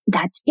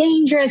 that's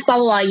dangerous, blah,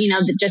 blah,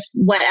 blah, just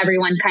what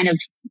everyone kind of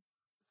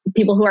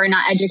people who are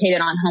not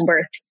educated on home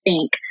birth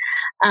think.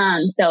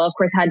 So of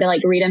course I had to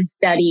like read him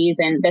studies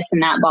and this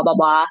and that, blah, blah,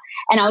 blah.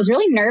 And I was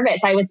really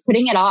nervous. I was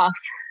putting it off,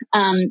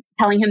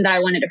 telling him that I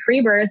wanted a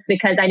free birth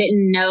because I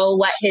didn't know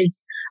what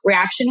his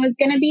reaction was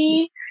going to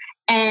be.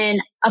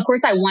 And of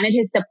course I wanted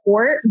his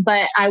support,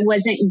 but I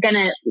wasn't going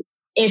to,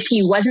 if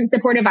he wasn't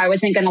supportive, I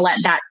wasn't going to let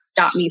that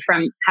stop me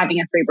from having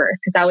a free birth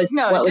because that was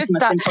what was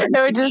most important.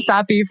 It would just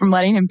stop you from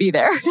letting him be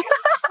there.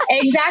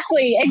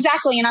 Exactly. And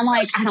I'm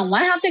like, I don't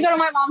want to have to go to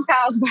my mom's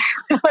house,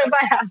 but if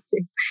I have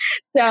to.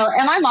 So,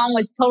 and my mom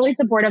was totally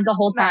supportive the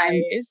whole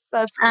time. Nice.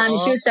 That's cool.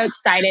 She was so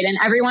excited, and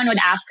everyone would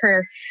ask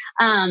her,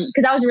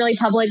 because I was really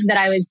public that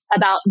I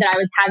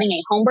was having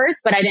a home birth,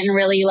 but I didn't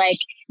really like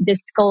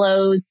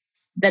disclose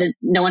that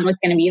no one was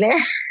going to be there.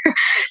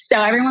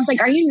 So everyone's like,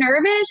 "Are you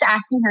nervous?"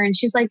 asking her, and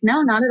she's like,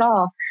 "No, not at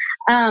all."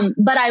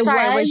 But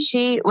was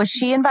she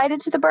invited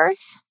to the birth?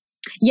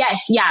 Yes,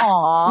 yeah.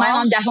 Aww. My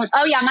mom definitely.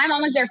 Oh yeah, my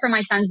mom was there for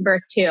my son's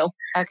birth too.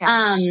 Okay.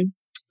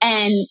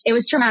 And it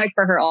was traumatic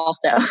for her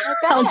also.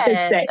 I'll just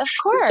say, of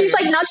course. She's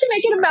like, not to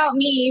make it about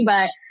me,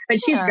 but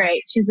she's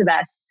great. She's the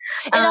best.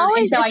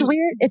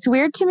 It's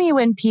weird to me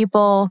when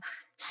people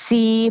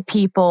see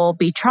people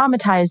be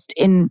traumatized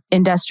in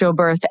industrial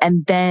birth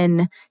and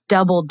then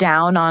double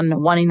down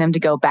on wanting them to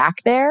go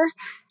back there.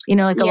 A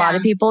lot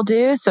of people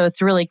do. So it's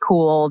really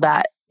cool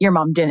that your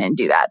mom didn't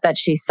do that, that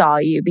she saw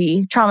you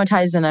be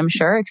traumatized and I'm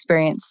sure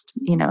experienced,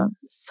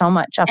 so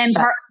much upset. And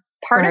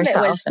part of it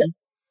was,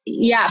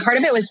 part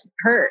of it was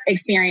her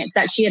experience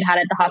that she had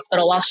at the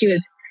hospital while she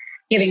was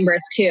giving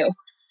birth too.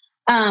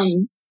 My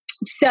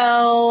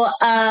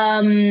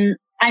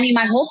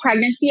whole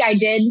pregnancy, I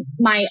did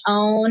my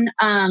own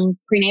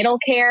prenatal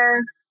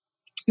care.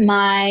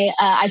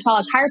 I saw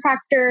a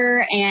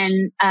chiropractor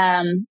and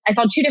I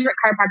saw 2 different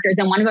chiropractors,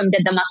 and one of them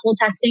did the muscle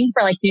testing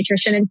for like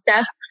nutrition and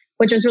stuff,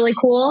 which was really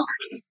cool.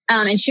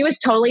 And she was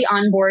totally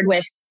on board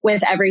with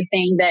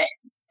everything that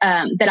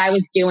I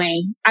was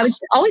doing. I was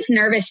always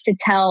nervous to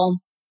tell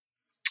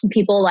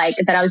people like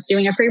that I was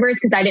doing a free birth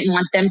because I didn't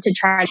want them to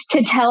try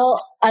to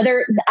tell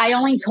I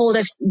only told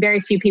a very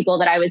few people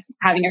that I was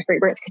having a free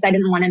birth because I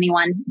didn't want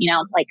anyone,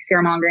 like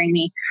fear mongering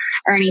me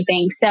or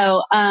anything.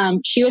 So,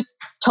 she was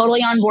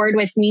totally on board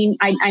with me.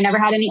 I never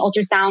had any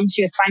ultrasounds.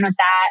 She was fine with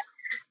that.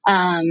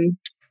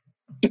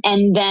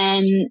 And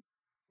then,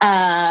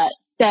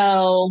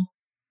 so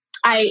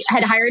I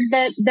had hired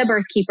the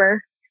birth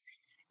keeper,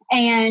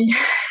 and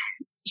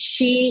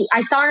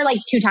I saw her like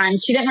 2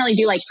 times. She didn't really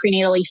do like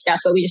prenatally stuff,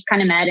 but we just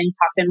kind of met and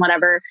talked and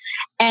whatever.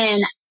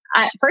 And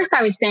at first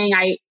I was saying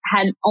I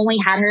had only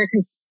had her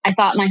because I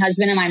thought my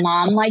husband and my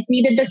mom like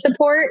needed the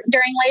support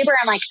during labor.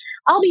 I'm like,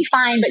 I'll be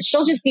fine, but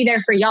she'll just be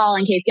there for y'all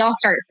in case y'all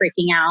start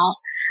freaking out.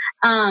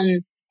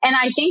 And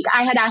I think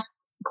I had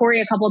asked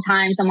Corey a couple of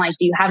times, I'm like,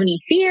 do you have any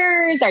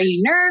fears? Are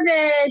you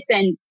nervous?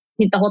 And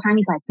the whole time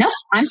he's like, nope,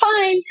 I'm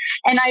fine.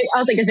 And I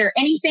was like, is there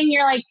anything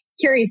you're like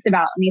curious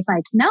about? And he's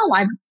like, no,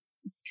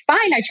 it's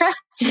fine. I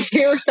trust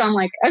you. So I'm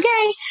like,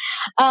 okay.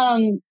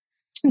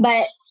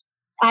 But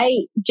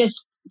I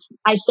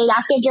stayed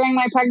active during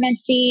my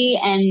pregnancy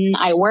and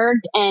I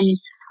worked, and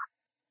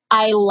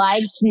I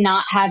liked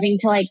not having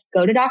to like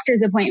go to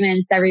doctor's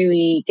appointments every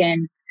week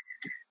and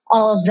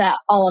all of that.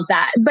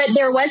 But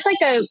there was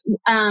like a,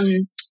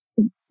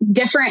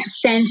 different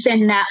sense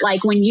in that,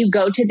 like when you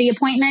go to the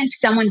appointment,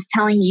 someone's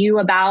telling you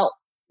about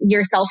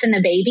yourself and the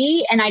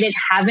baby, and I didn't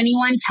have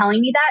anyone telling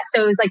me that.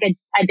 So it was like a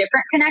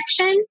different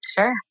connection.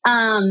 Sure.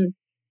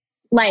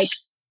 Like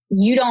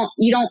you don't,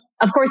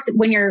 of course,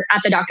 when you're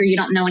at the doctor, you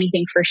don't know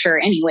anything for sure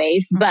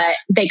anyways, but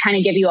they kind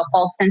of give you a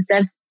false sense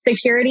of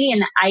security.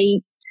 And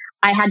I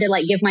had to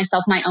like give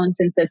myself my own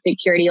sense of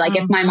security. Like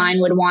if my mind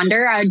would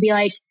wander, I would be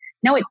like,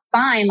 no, it's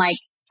fine. Like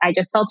I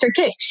just felt her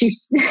kick.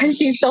 She's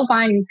still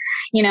fine,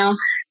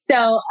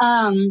 So,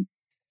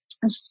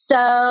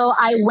 so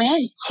I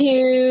went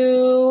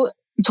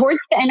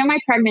towards the end of my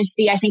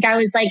pregnancy, I think I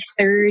was like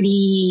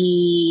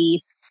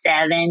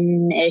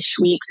 37-ish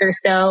weeks or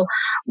so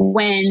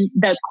when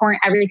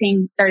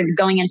everything started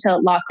going into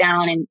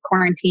lockdown and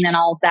quarantine and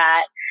all of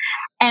that.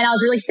 And I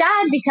was really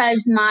sad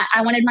because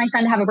I wanted my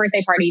son to have a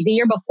birthday party. The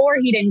year before,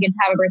 he didn't get to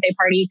have a birthday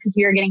party because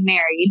we were getting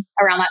married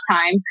around that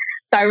time.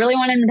 So I really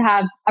wanted him to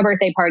have a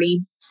birthday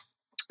party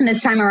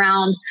this time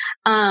around.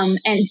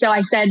 And so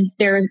I said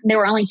there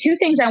were only 2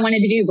 things I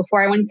wanted to do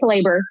before I went into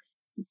labor.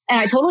 And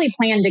I totally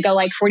planned to go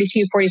like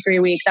 42, 43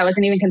 weeks. I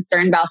wasn't even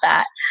concerned about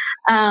that.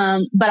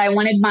 But I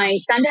wanted my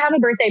son to have a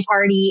birthday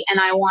party, and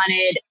I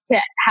wanted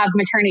to have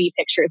maternity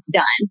pictures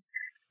done.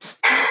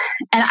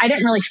 And I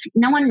didn't really,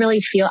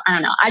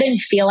 I didn't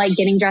feel like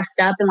getting dressed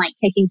up and like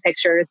taking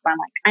pictures, but I'm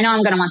like, I know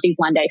I'm going to want these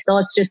one day, so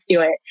let's just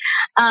do it.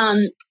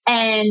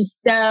 And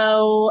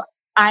so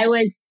I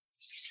was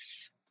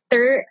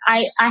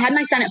I had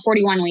my son at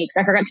 41 weeks.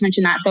 I forgot to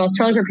mention that. So I was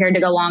totally prepared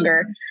to go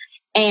longer.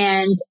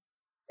 And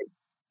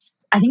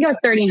I think it was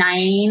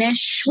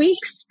 39-ish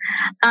weeks.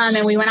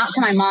 And we went out to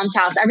my mom's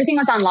house. Everything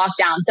was on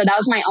lockdown. So that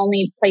was my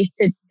only place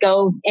to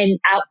go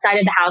outside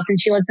of the house. And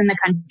she lives in the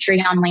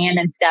country on land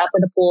and stuff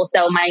with a pool.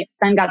 So my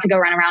son got to go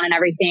run around and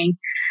everything.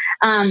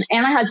 And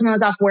my husband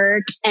was off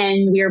work,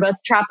 and we were both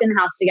trapped in the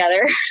house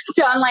together.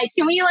 So I'm like,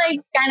 can we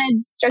like kind of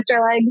stretch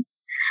our legs?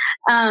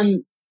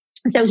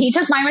 So he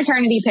took my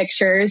maternity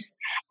pictures,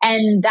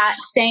 and that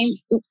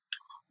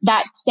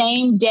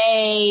same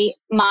day,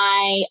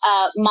 my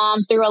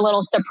mom threw a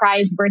little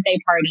surprise birthday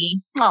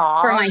party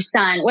for my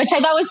son, which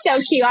I thought was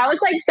so cute. I was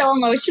like so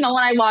emotional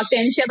when I walked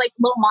in. She had like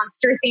little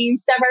monster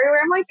themed stuff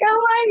everywhere. I'm like,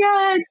 oh my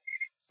God.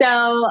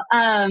 So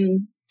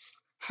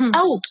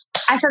Oh,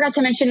 I forgot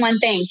to mention one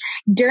thing.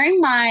 During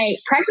my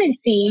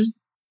pregnancy,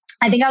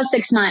 I think I was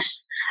 6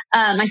 months.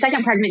 My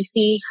second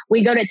pregnancy,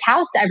 we go to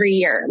Taos every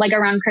year, like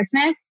around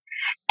Christmas.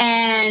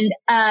 And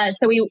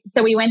so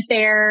we went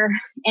there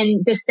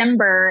in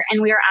December,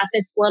 and we were at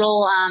this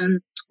little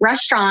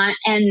restaurant,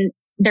 and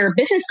there are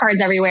business cards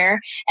everywhere.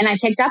 And I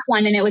picked up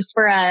one, and it was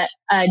for a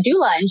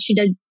doula, and she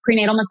did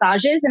prenatal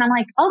massages. And I'm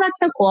like, oh, that's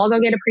so cool. I'll go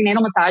get a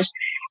prenatal massage.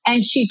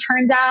 And she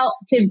turns out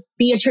to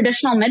be a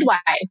traditional midwife.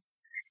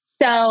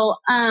 So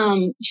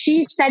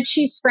she said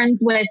she's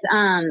friends with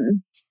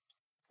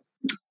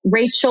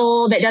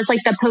Rachel that does like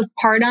the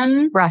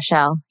postpartum.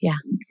 Rochelle. Yeah.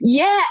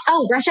 Yeah.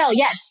 Oh, Rochelle.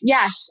 Yes.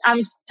 Yeah. I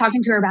was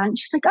talking to her about it. And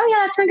she's like, oh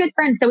yeah, that's my good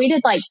friend. So we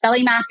did like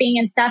belly mapping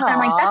and stuff. Aww. And I'm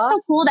like, that's so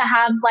cool to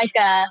have like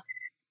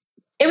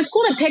it was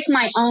cool to pick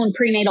my own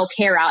prenatal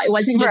care out. It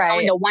wasn't just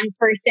going to one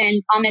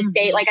person on this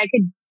date. Like I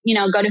could,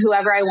 go to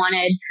whoever I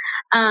wanted.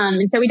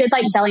 And so we did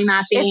like belly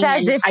mapping. It's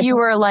as if you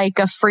were like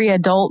a free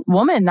adult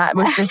woman that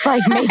was just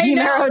like making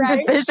their own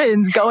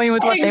decisions, going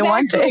with what they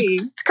wanted.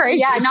 It's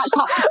crazy. Yeah, not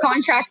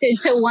contracted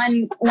to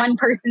one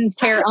person's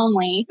care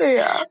only.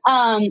 Yeah.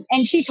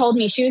 And she told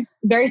me, she was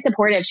very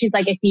supportive. She's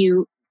like, if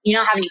you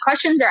have any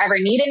questions or ever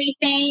need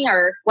anything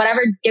or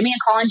whatever, give me a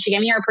call. And she gave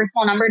me her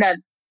personal number to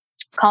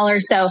call her.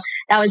 So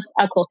that was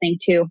a cool thing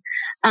too.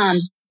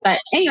 But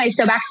anyway,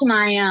 so back to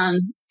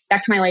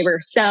my labor.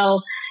 So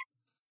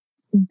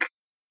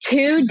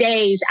 2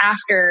 days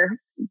after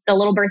the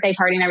little birthday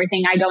party and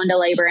everything, I go into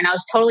labor, and I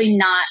was totally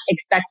not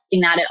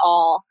expecting that at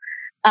all.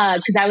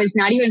 Cause I was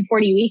not even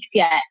 40 weeks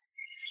yet.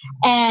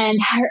 And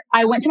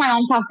I went to my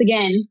mom's house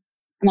again.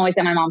 I'm always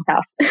at my mom's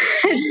house.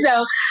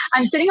 So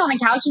I'm sitting on the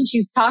couch, and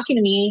she's talking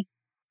to me,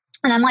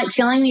 and I'm like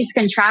feeling these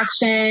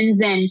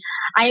contractions, and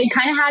I had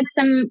kind of had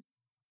some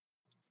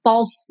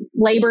false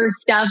labor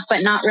stuff,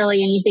 but not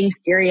really anything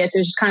serious. It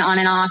was just kind of on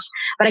and off,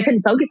 but I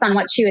couldn't focus on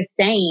what she was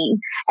saying.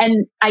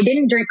 And I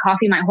didn't drink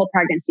coffee my whole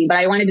pregnancy, but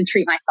I wanted to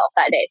treat myself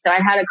that day. So I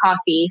had a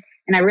coffee,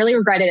 and I really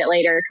regretted it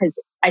later because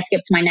I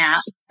skipped my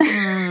nap.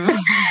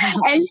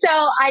 And so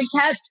I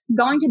kept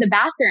going to the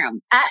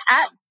bathroom at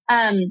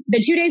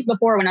the 2 days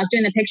before when I was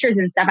doing the pictures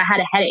and stuff. I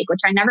had a headache,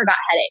 which I never got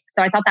headaches.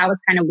 So I thought that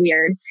was kind of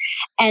weird.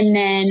 And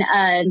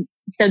then,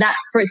 so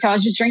I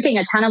was just drinking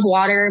a ton of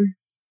water.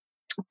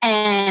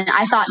 And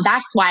I thought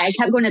that's why I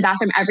kept going to the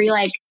bathroom every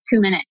like 2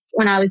 minutes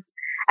when I was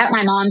at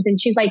my mom's. And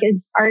she's like,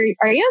 are you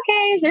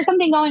okay? Is there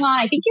something going on?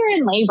 I think you're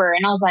in labor.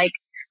 And I was like,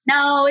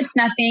 no, it's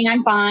nothing.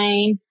 I'm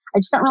fine. I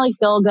just don't really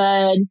feel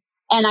good.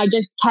 And I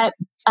just kept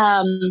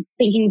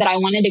thinking that I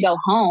wanted to go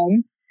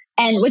home.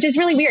 And which is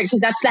really weird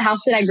because that's the house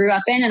that I grew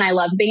up in, and I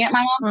loved being at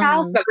my mom's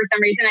house. But for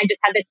some reason, I just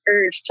had this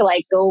urge to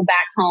like go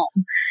back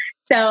home.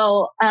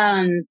 So,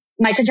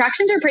 my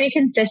contractions are pretty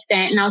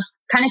consistent, and I was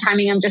kind of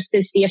timing them just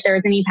to see if there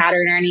was any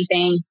pattern or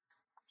anything.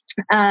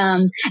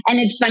 And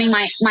it's funny,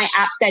 my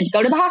app said,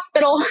 go to the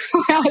hospital.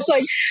 When I was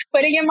like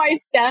putting in my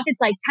stuff, it's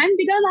like, time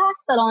to go to the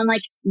hospital. I'm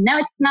like, no,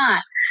 it's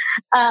not.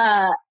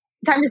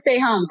 Time to stay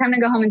home, time to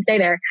go home and stay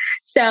there.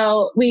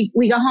 So we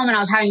go home, and I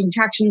was having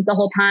contractions the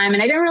whole time,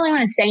 and I didn't really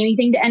want to say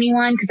anything to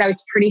anyone because I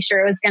was pretty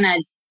sure it was going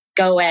to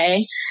go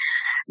away.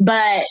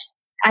 But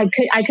I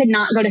could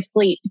not go to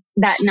sleep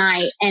that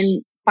night.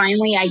 And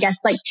finally, I guess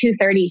like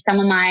 2:30, some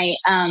of my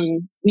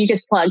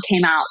mucus plug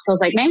came out. So I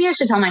was like, maybe I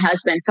should tell my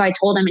husband. So I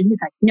told him, and he's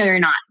like, no, you're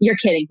not. You're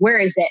kidding. Where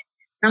is it?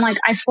 And I'm like,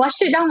 I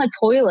flushed it down the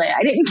toilet.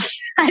 I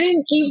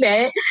didn't keep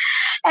it.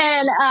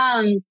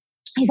 And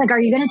he's like, are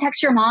you going to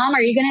text your mom?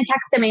 Are you going to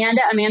text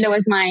Amanda? Amanda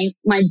was my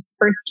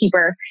birth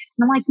keeper.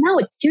 And I'm like, no,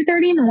 it's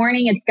 2:30 in the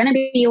morning. It's going to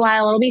be a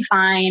while. It'll be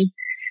fine.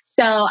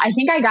 So I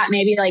think I got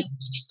maybe like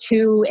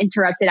 2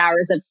 interrupted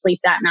hours of sleep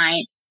that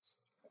night.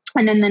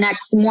 And then the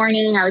next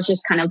morning I was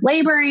just kind of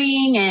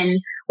laboring and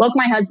woke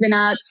my husband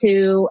up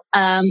to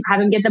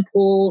have him get the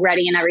pool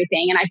ready and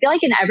everything. And I feel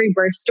like in every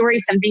birth story,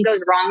 something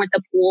goes wrong with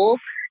the pool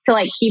to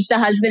like keep the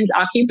husbands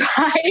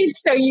occupied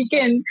so you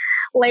can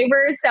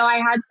labor. So I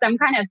had some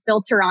kind of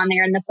filter on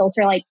there, and the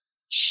filter like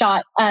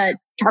shot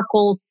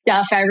charcoal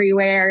stuff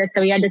everywhere. So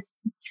we had to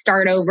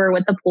start over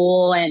with the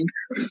pool. And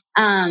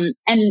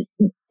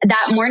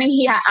that morning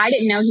I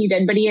didn't know he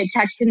did, but he had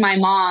texted my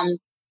mom.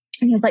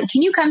 And he was like,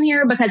 can you come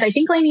here? Because I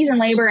think Lainey's in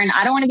labor and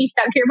I don't want to be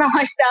stuck here by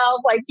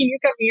myself. Like, can you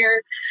come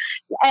here?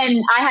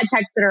 And I had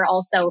texted her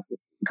also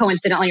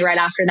coincidentally right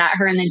after that,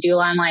 her and the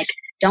doula. I'm like,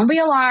 don't be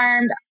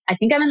alarmed. I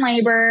think I'm in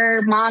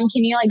labor. Mom,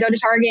 can you like go to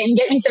Target and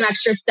get me some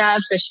extra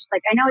stuff? So she's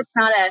like, I know it's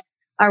not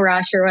a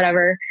rush or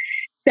whatever.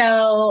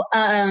 So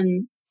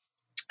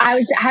I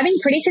was having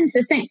pretty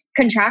consistent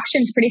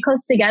contractions pretty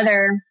close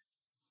together.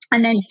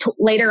 And then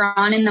later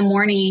on in the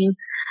morning,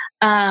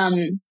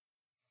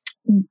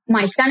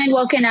 my son had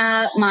woken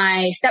up,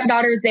 my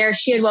stepdaughter's there,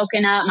 she had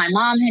woken up, my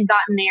mom had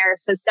gotten there.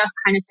 So stuff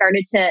kind of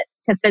started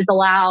to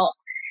fizzle out.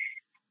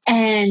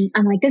 And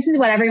I'm like, this is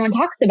what everyone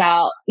talks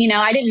about. You know,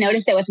 I didn't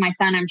notice it with my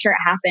son. I'm sure it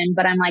happened,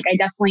 but I'm like, I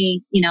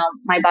definitely,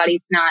 my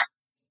body's not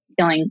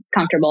feeling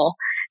comfortable.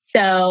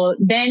 So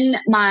then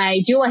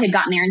my doula had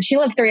gotten there, and she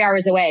lived 3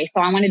 hours away.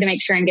 So I wanted to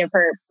make sure and give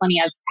her plenty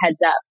of heads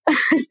up.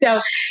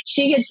 So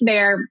she gets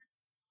there.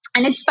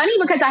 And it's funny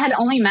because I had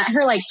only met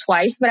her like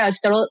twice, but I was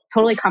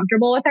totally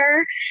comfortable with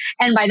her.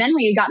 And by then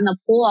we had gotten the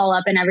pool all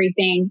up and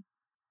everything.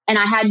 And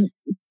I had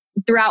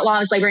throughout while I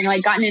was laboring,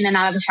 like gotten in and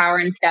out of the shower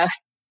and stuff.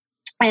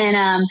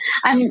 And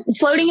I'm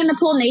floating in the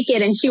pool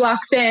naked and she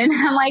walks in.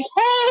 I'm like,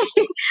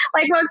 hey,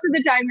 like most of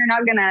the time you're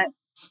not going to,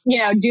 you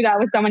know, do that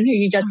with someone who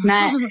you just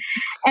met.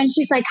 And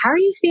she's like, how are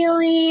you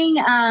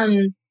feeling?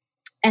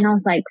 And I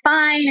was like,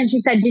 fine. And she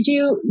said, did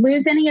you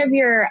lose any of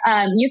your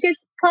mucus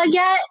plug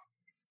yet?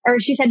 Or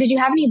she said, did you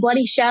have any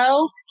bloody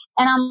show?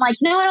 And I'm like,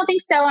 no, I don't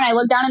think so. And I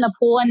look down in the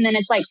pool and then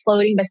it's like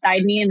floating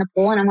beside me in the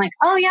pool. And I'm like,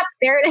 oh, yep,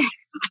 there it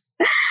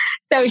is.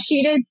 So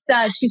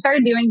she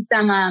started doing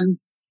some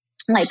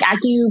like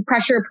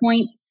acupressure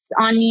points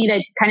on me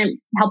to kind of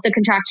help the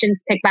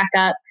contractions pick back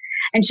up.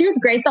 And she was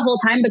great the whole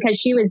time because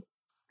she was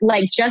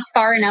like just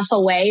far enough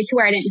away to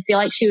where I didn't feel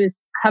like she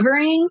was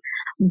hovering,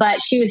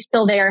 but she was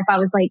still there if I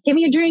was like, give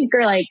me a drink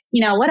or like,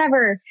 you know,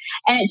 whatever.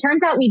 And it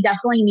turns out we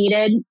definitely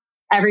needed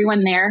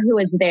everyone there who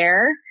was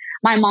there.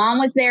 My mom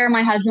was there,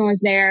 my husband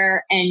was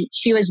there, and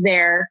she was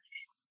there.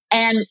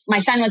 And my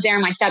son was there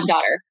and my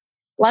stepdaughter.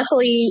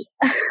 Luckily,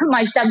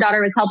 my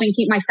stepdaughter was helping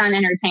keep my son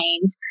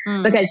entertained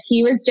because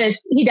he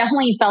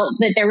definitely felt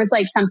that there was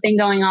like something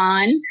going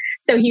on.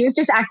 So he was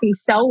just acting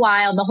so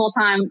wild the whole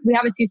time. We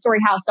have a 2-story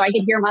house, so I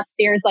could hear him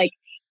upstairs, like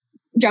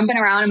jumping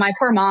around. And my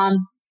poor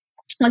mom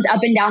was up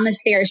and down the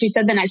stairs. She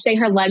said the next day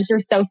her legs were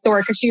so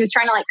sore because she was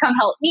trying to like come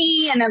help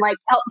me and then like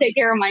help take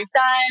care of my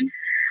son.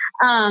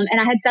 And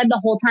I had said the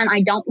whole time,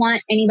 I don't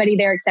want anybody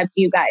there except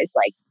you guys.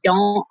 Like,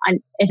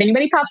 if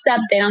anybody pops up,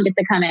 they don't get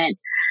to come in.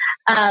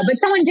 But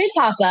someone did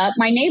pop up.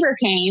 My neighbor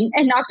came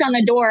and knocked on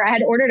the door. I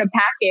had ordered a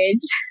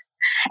package.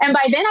 And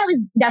by then I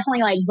was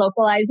definitely like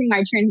vocalizing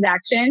my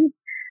transactions.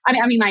 I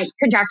mean, my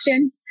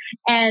contractions.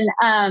 And,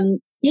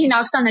 he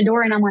knocks on the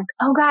door and I'm like,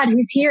 oh God,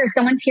 who's here?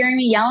 Someone's hearing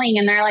me yelling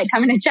and they're like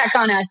coming to check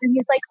on us. And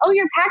he's like, oh,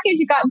 your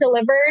package got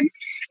delivered.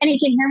 And he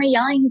can hear me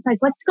yelling. He's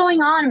like, what's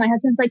going on? And my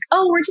husband's like,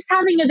 oh, we're just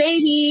having a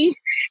baby.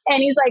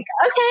 And he's like,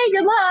 okay,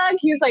 good luck.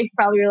 He was like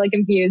probably really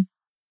confused.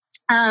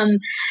 And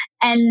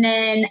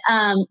then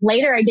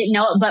later I didn't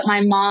know it, but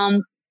my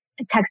mom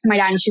texted my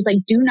dad and she's like,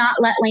 do not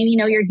let Lainey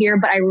know you're here,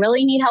 but I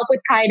really need help with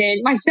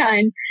Kaiden, my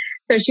son.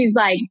 So she's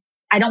like,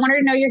 I don't want her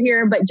to know you're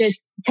here, but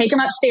just take him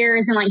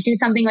upstairs and like do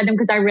something with him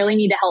because I really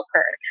need to help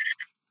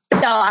her.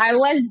 So I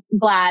was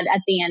glad at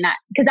the end that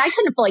because I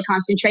couldn't fully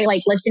concentrate,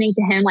 like listening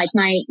to him, like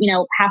my, you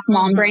know, half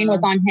mom brain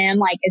was on him.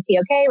 Like, is he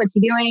okay? What's he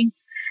doing?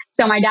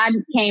 So my dad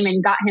came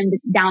and got him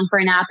down for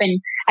a nap.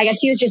 And I guess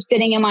he was just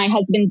sitting in my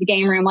husband's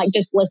game room, like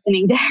just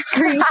listening to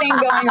everything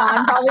going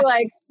on, probably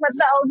like, what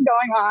the hell's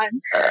going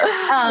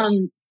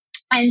on?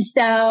 And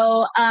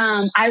so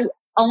I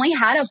only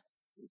had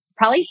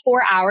probably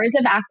 4 hours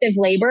of active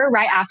labor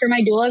right after my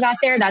doula got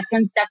there. That's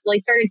when stuff really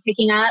started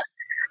picking up.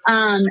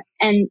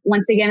 And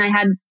once again, I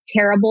had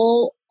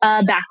terrible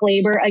back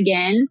labor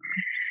again.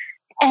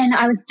 And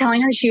I was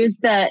telling her she was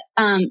the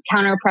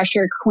counter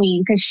pressure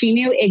queen because she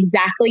knew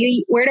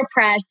exactly where to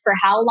press for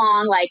how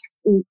long, like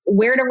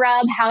where to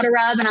rub, how to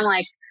rub. And I'm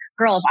like,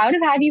 girl, if I would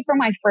have had you for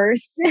my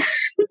first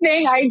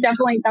thing, that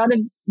would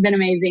have been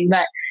amazing.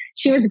 But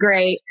she was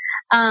great.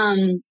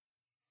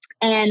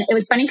 And it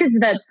was funny because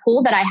the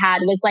pool that I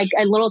had was like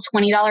a little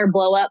 $20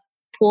 blow up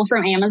pool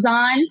from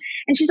Amazon.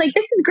 And she's like,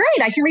 this is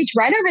great. I can reach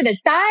right over the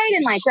side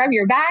and like rub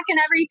your back and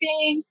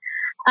everything.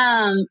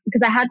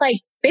 Because I had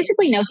like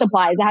basically no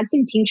supplies. I had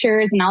some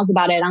tinctures and that was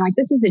about it. I'm like,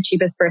 this is the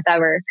cheapest birth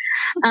ever.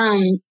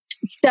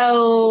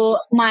 So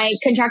my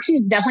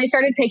contractions definitely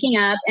started picking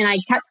up and I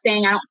kept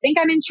saying, I don't think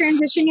I'm in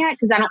transition yet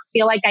because I don't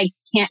feel like I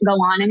can't go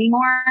on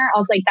anymore. I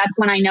was like, that's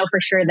when I know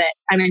for sure that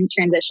I'm in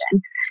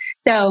transition.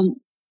 So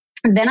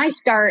then I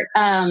start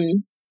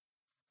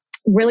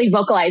really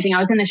vocalizing. I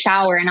was in the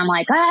shower and I'm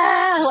like,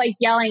 like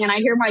yelling. And I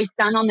hear my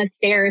son on the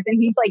stairs and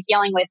he's like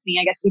yelling with me.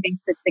 I guess he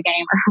thinks it's the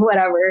game or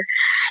whatever.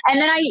 And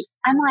then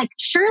I'm like,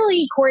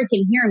 surely Corey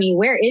can hear me.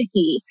 Where is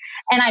he?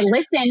 And I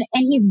listen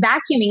and he's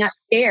vacuuming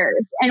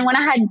upstairs. And when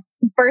I had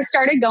first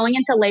started going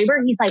into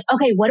labor, he's like,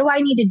 okay, what do I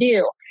need to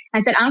do?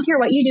 I said, I don't care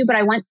what you do, but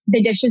I want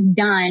the dishes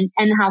done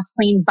and the house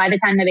cleaned by the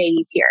time the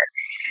baby's here.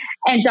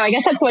 And so I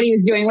guess that's what he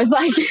was doing was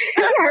like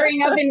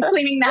hurrying up and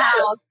cleaning the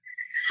house.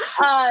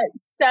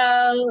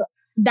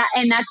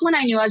 That's when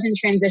I knew I was in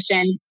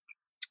transition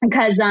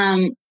because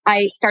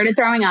I started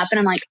throwing up and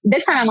I'm like,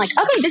 this time I'm like,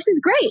 okay, this is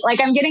great. Like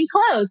I'm getting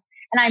close.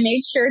 And I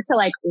made sure to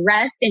like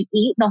rest and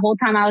eat the whole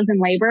time I was in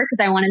labor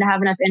because I wanted to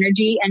have enough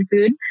energy and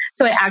food.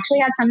 So I actually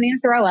had something to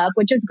throw up,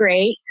 which was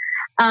great.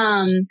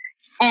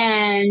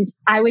 And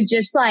I would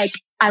just like,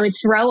 I would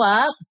throw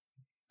up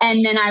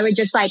and then I would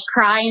just like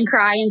cry and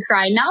cry and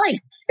cry. Not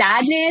like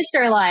sadness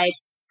or like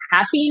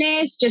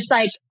happiness, just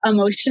like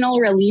emotional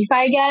relief,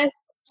 I guess.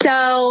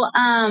 So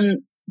I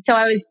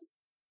was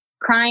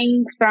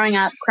crying, throwing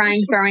up.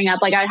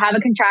 Like I'd have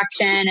a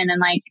contraction and then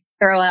like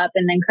throw up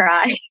and then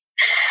cry.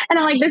 And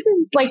I'm like, this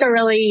is like a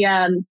really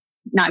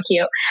not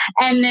cute.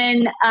 And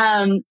then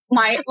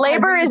my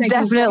labor is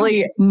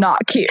definitely not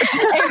cute.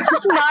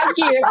 It's not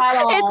cute at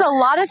all. It's a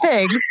lot of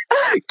things.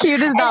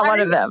 Cute is not one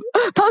of them.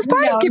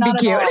 Postpartum can be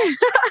cute.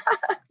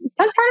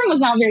 Postpartum was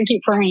not very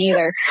cute for me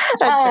either.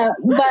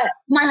 But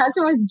my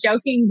husband was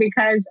joking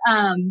because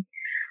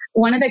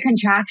one of the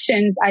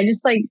contractions, I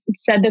just like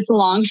said this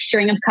long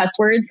string of cuss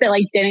words that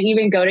like didn't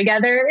even go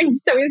together. And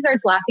so he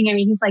starts laughing at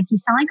me. He's like, you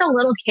sound like a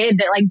little kid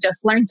that like just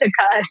learned to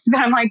cuss.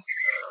 But I'm like,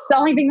 it's the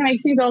only thing that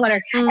makes me feel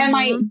better. Mm-hmm. And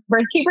my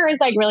birth keeper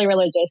is like really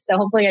religious. So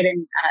hopefully I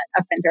didn't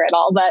offend her at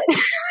all. But,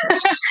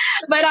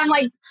 but I'm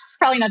like,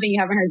 probably nothing you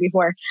haven't heard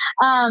before.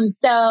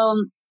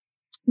 So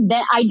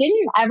that I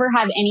didn't ever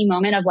have any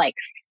moment of like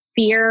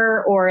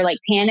fear or like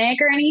panic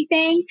or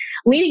anything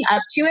leading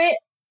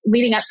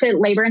up to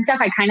labor and stuff.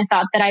 I kind of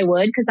thought that I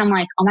would, because I'm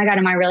like, oh my God,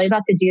 am I really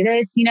about to do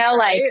this? You know,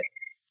 like,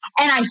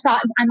 and I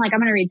thought, I'm like, I'm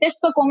going to read this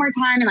book one more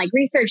time and like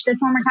research this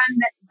one more time.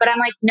 But I'm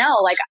like, no,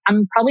 like,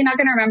 I'm probably not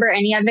going to remember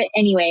any of it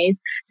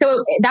anyways.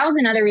 So that was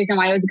another reason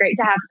why it was great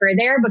to have her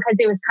there, because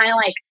it was kind of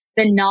like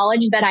the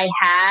knowledge that I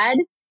had,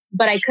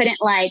 but I couldn't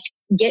like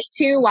get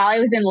to while I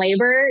was in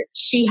labor.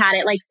 She had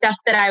it, like stuff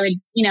that I would,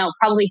 you know,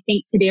 probably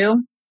think to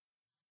do.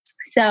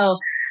 So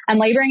I'm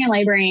laboring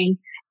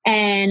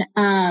and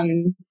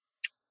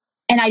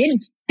I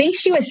didn't think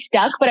she was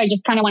stuck, but I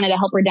just kind of wanted to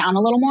help her down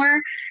a little more.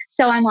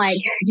 So I'm like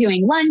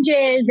doing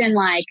lunges and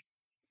like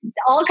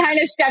all kind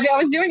of stuff. I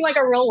was doing like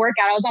a real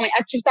workout. I was on my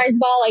exercise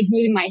ball, like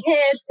moving my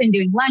hips and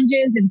doing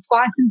lunges and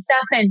squats and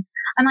stuff. And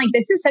I'm like,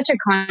 this is such a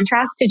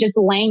contrast to just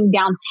laying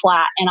down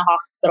flat in a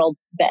hospital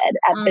bed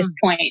at this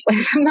point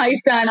with my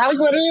son. I was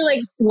literally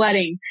like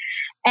sweating.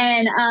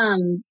 And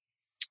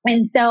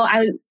so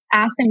I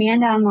asked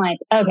Amanda, I'm like,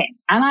 okay,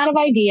 I'm out of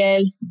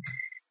ideas.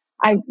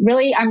 I'm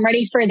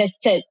ready for this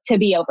to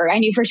be over. I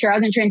knew for sure I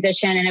was in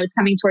transition and it was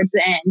coming towards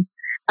the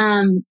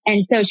end.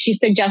 And so she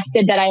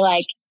suggested that I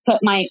like put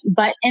my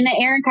butt in the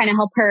air and kind of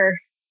help her,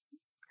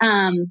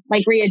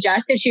 like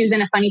readjust if she was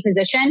in a funny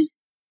position.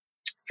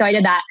 So I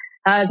did that.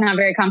 I was not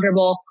very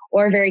comfortable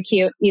or very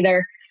cute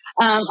either.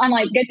 I'm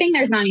like, good thing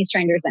there's not any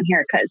strangers in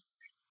here. Cause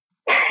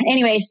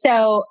anyway,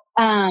 so,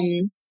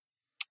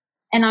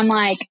 and I'm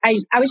like, I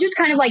was just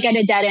kind of like at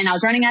a dead end. I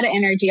was running out of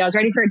energy. I was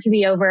ready for it to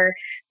be over.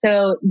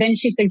 So then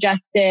she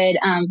suggested,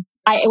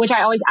 which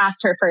I always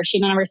asked her first. She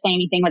didn't ever say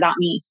anything without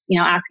me, you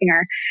know, asking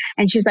her.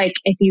 And she's like,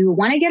 if you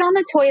want to get on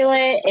the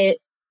toilet, it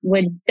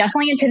would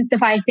definitely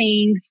intensify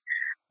things,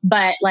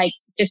 but like,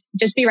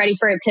 just be ready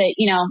for it to,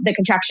 you know, the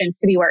contractions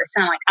to be worse.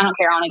 And I'm like, I don't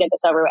care. I want to get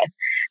this over with.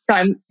 So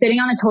I'm sitting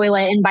on the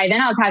toilet. And by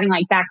then I was having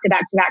like back to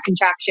back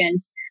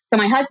contractions. So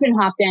my husband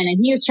hopped in and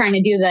he was trying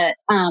to do the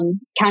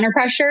counter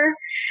pressure.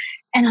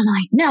 And I'm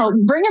like, no,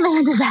 bring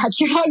Amanda back.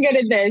 You're not good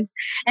at this.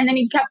 And then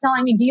he kept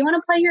telling me, do you want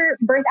to play your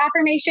birth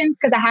affirmations?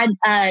 Because I had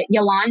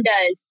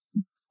Yolanda's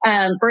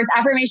birth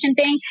affirmation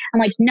thing. I'm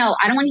like, no,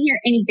 I don't want to hear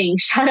anything.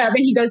 Shut up.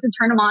 And he goes to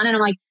turn them on. And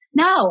I'm like,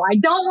 no, I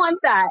don't want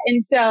that.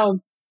 And so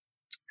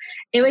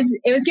it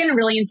was getting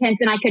really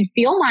intense. And I could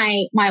feel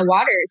my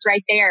waters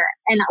right there.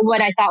 And what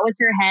I thought was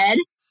her head.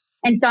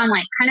 And so I'm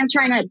like kind of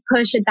trying to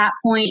push at that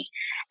point.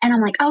 And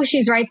I'm like, oh,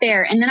 she's right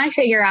there. And then I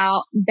figure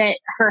out that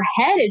her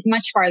head is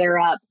much farther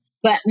up,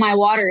 but my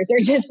waters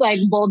are just like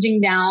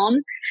bulging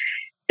down.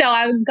 So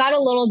I got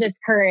a little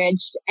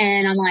discouraged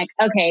and I'm like,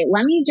 okay,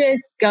 let me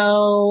just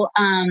go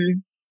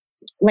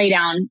lay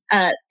down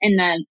in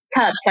the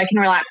tub so I can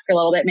relax for a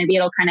little bit. Maybe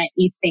it'll kind of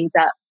ease things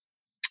up.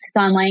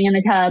 So I'm laying in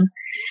the tub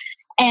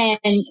and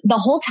the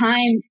whole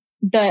time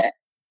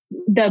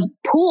the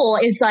pool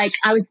is like,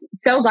 I was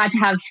so glad to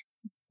have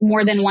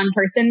more than one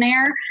person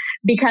there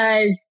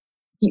because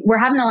we're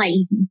having to like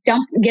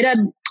get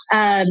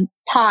a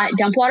pot,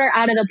 dump water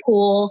out of the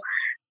pool,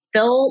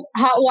 fill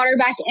hot water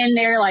back in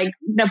there. Like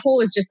the pool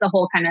was just a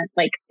whole kind of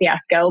like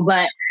fiasco.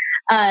 But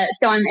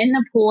so I'm in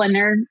the pool and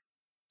they're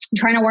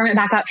trying to warm it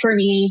back up for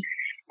me.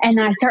 And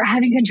then I start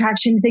having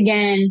contractions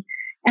again.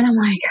 And I'm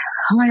like,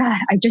 oh my God,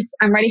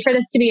 I'm ready for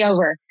this to be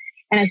over.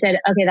 And I said,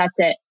 okay, that's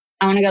it.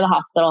 I want to go to the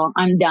hospital.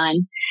 I'm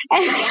done.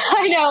 And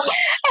I know.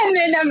 And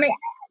then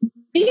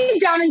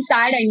deep down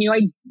inside, I knew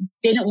I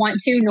didn't want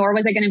to, nor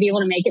was I going to be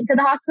able to make it to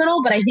the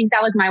hospital. But I think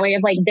that was my way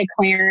of like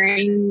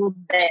declaring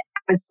that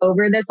I was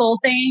over this whole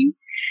thing.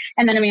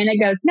 And then Amanda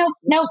goes, nope,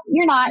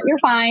 you're not. You're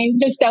fine.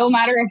 Just so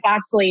matter of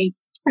factly.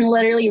 And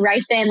literally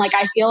right then, like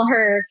I feel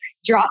her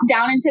drop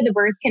down into the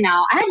birth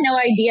canal. I had no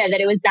idea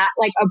that it was that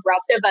like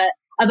abrupt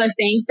of a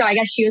thing. So I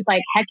guess she was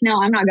like, heck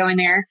no, I'm not going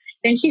there.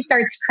 Then she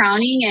starts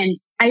crowning. And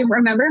I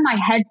remember in my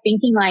head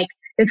thinking like,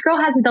 this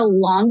girl has the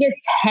longest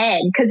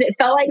head because it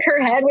felt like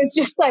her head was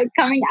just like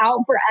coming out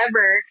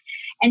forever.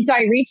 And so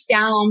I reached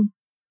down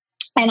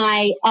and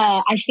I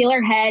feel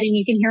her head and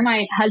you can hear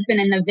my husband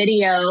in the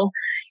video.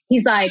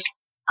 He's like,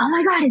 oh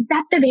my God, is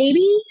that the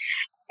baby?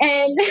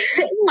 And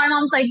my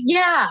mom's like,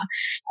 yeah.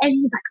 And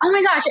he's like, oh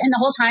my gosh. And the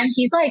whole time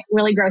he's like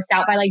really grossed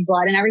out by like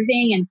blood and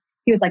everything. And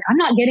he was like, I'm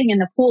not getting in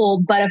the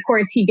pool. But of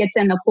course he gets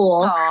in the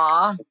pool.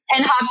 Aww.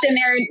 And hops in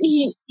there. And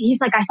he's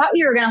like, I thought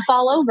you were going to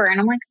fall over. And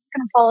I'm like,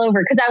 I'm going to fall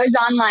over. Cause I was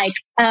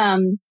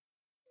on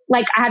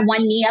like I had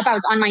one knee up. I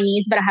was on my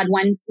knees, but I had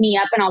one knee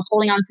up and I was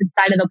holding on to the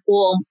side of the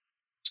pool.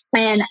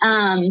 And,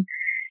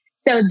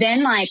 so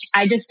then like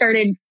I just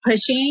started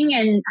pushing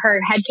and her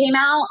head came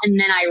out, and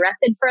then I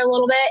rested for a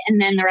little bit,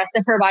 and then the rest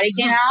of her body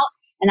came out.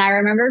 And I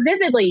remember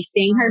vividly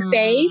seeing her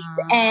face.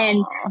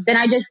 And then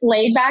I just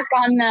laid back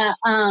on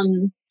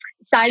the,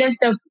 side of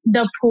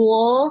the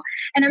pool,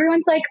 and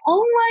everyone's like,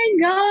 oh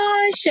my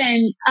gosh.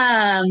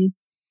 And,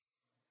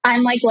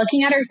 I'm like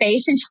looking at her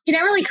face, and she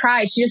didn't really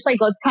cry. She just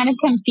like looks kind of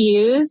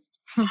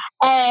confused.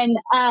 And,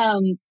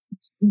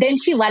 then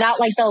she let out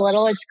like the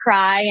littlest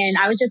cry, and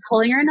I was just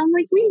holding her, and I'm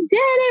like, we did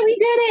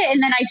it.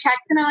 And then I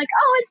checked, and I'm like,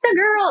 oh, it's a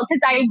girl.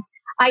 Cause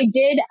I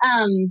did,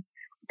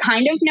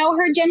 kind of know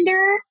her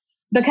gender,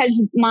 because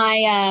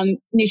my,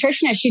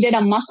 nutritionist, she did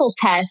a muscle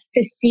test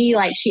to see,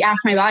 like, she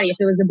asked my body if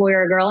it was a boy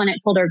or a girl, and it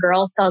told her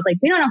girl. So I was like,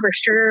 we don't know for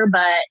sure,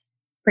 but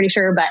pretty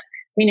sure, but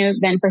we knew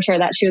then for sure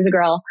that she was a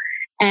girl.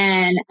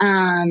 And,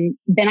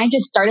 then I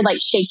just started like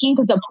shaking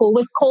because the pool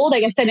was cold. I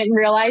guess I didn't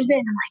realize it.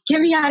 And I'm like,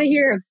 get me out of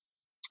here.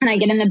 And I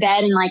get in the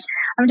bed, and like,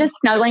 I'm just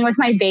snuggling with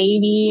my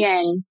baby,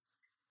 and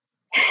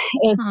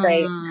it was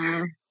great.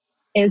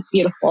 It was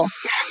beautiful.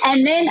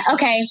 And then,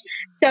 okay.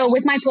 So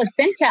with my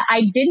placenta,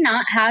 I did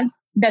not have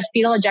the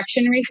fetal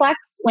ejection reflex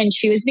when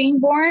she was being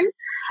born,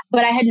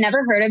 but I had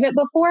never heard of it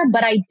before,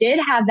 but I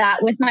did have that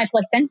with my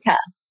placenta.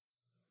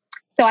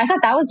 So I thought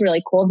that was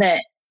really cool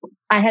that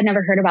I had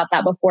never heard about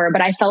that before,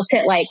 but I felt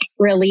it like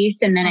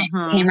release, and then it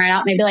came right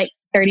out maybe like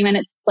 30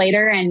 minutes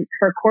later, and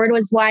her cord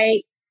was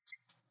white.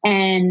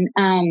 And,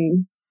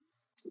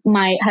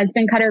 my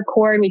husband cut her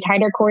cord. We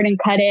tied her cord and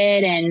cut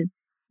it. And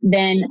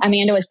then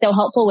Amanda was so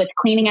helpful with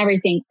cleaning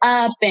everything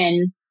up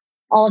and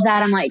all of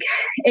that. I'm like,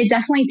 it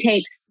definitely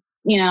takes,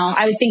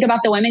 I would think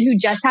about the women who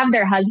just have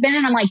their husband,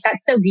 and I'm like,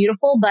 that's so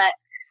beautiful. But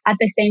at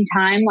the same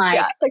time,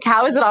 like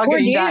how is it all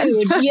getting done?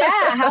 Yeah.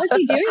 How is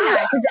he doing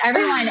that? Because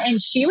everyone,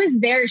 and she was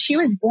there, she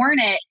was born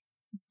at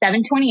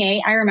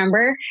 7:28, I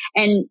remember,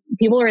 and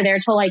people were there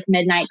till like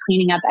midnight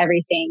cleaning up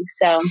everything.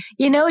 So,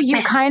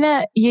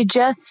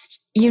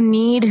 you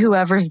need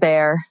whoever's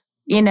there.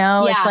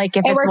 It's like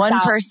if it's one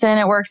person,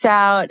 it works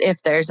out.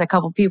 If there's a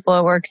couple people,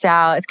 it works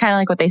out. It's kind of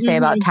like what they say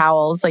about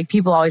towels. Like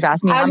people always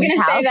ask me how many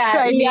towels do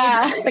I need?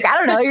 Like, I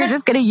don't know. You're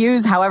just going to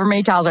use however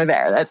many towels are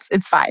there.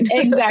 It's fine.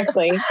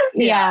 Exactly.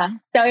 Yeah.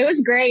 So it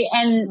was great.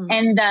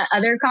 And the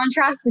other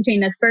contrast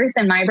between this birth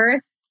and my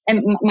birth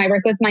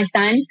with my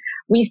son,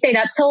 we stayed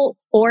up till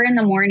 4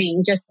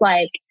 a.m. Just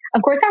like,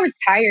 of course I was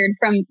tired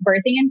from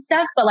birthing and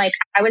stuff, but like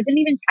I wasn't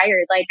even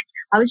tired. Like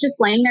I was just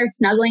laying there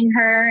snuggling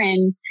her,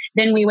 and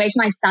then we wake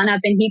my son up,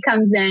 and he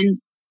comes in,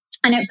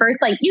 and at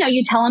first, like,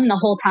 you tell him the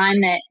whole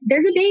time that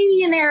there's a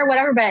baby in there or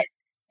whatever, but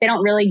they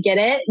don't really get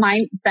it.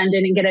 My son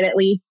didn't get it, at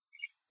least.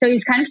 So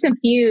he's kind of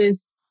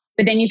confused,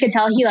 but then you could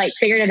tell he like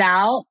figured it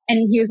out,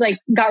 and he was like,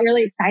 got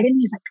really excited. And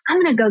he's like,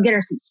 I'm going to go get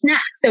her some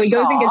snacks. So he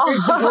goes and gets her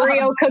some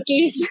Oreo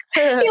cookies.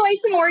 He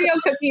likes some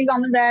Oreo cookies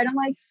on the bed. I'm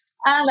like,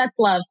 that's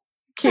love.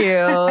 Cute.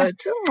 Aww.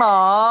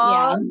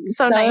 Yeah,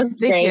 so nice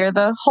to hear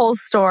the whole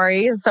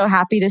story. So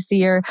happy to see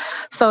your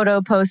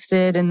photo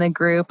posted in the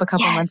group a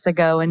couple months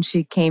ago when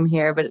she came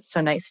here, but it's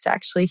so nice to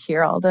actually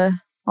hear all the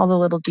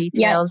little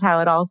details, how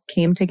it all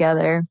came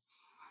together.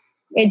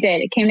 It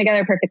did. It came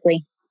together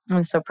perfectly.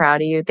 I'm so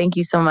proud of you. Thank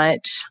you so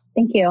much.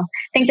 Thank you.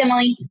 Thanks,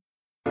 Emily.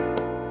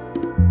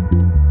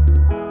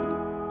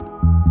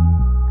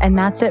 And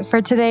that's it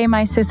for today,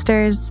 my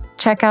sisters.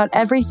 Check out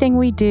everything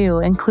we do,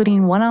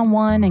 including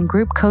one-on-one and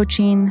group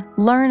coaching,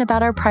 learn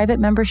about our private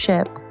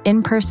membership,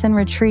 in-person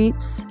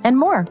retreats, and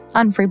more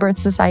on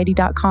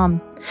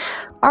freebirthsociety.com.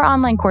 Our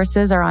online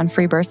courses are on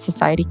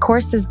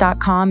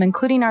freebirthsocietycourses.com,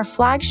 including our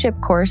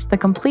flagship course, The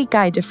Complete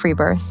Guide to Free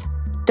Birth.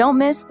 Don't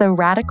miss the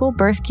Radical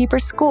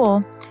Birthkeeper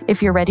School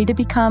if you're ready to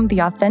become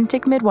the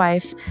authentic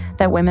midwife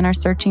that women are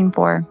searching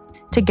for.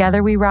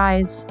 Together we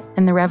rise,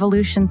 and the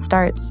revolution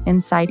starts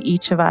inside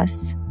each of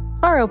us.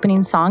 Our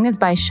opening song is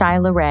by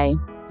Shyla Ray.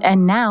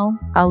 And now,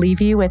 I'll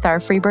leave you with our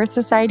Free Birth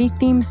Society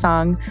theme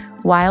song,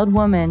 Wild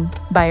Woman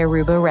by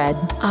Aruba Red.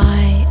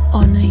 I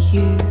honor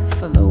you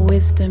for the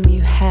wisdom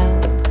you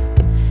held,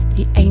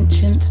 the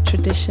ancient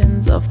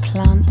traditions of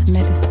plant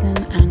medicine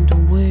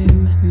and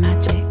womb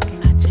magic.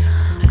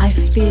 I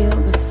feel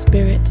the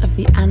spirit of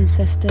the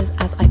ancestors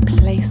as I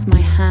place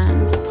my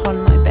hands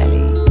upon my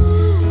belly.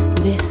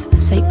 This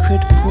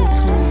sacred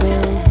portal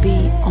will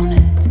be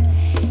honored.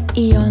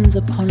 Eons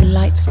upon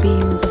light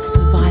beams of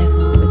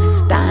survival,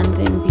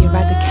 withstanding the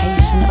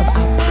eradication of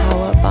our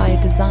power by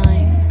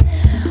design.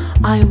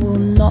 I will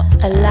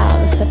not allow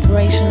the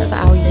separation of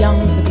our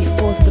young to be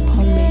forced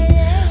upon me.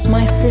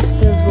 My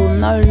sisters will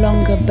no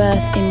longer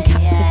birth in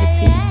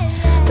captivity.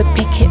 The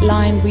picket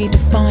line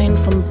redefined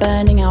from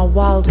burning our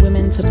wild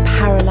women to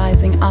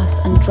paralyzing us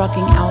and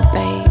drugging our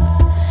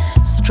babes.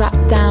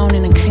 Strapped down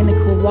in a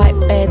clinical white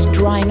bed,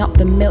 drying up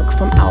the milk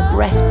from our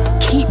breasts.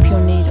 Keep your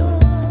needles.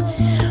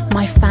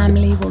 My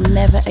family will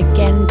never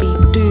again be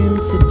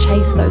doomed to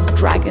chase those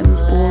dragons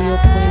or your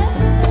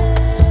poison.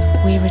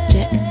 We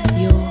reject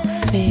your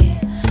fear.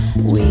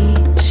 We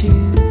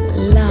choose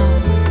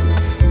love.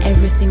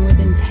 Everything with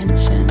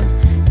intention.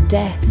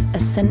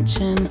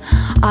 ascension.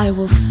 I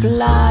will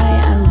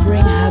fly and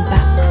bring her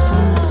back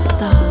from the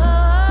stars.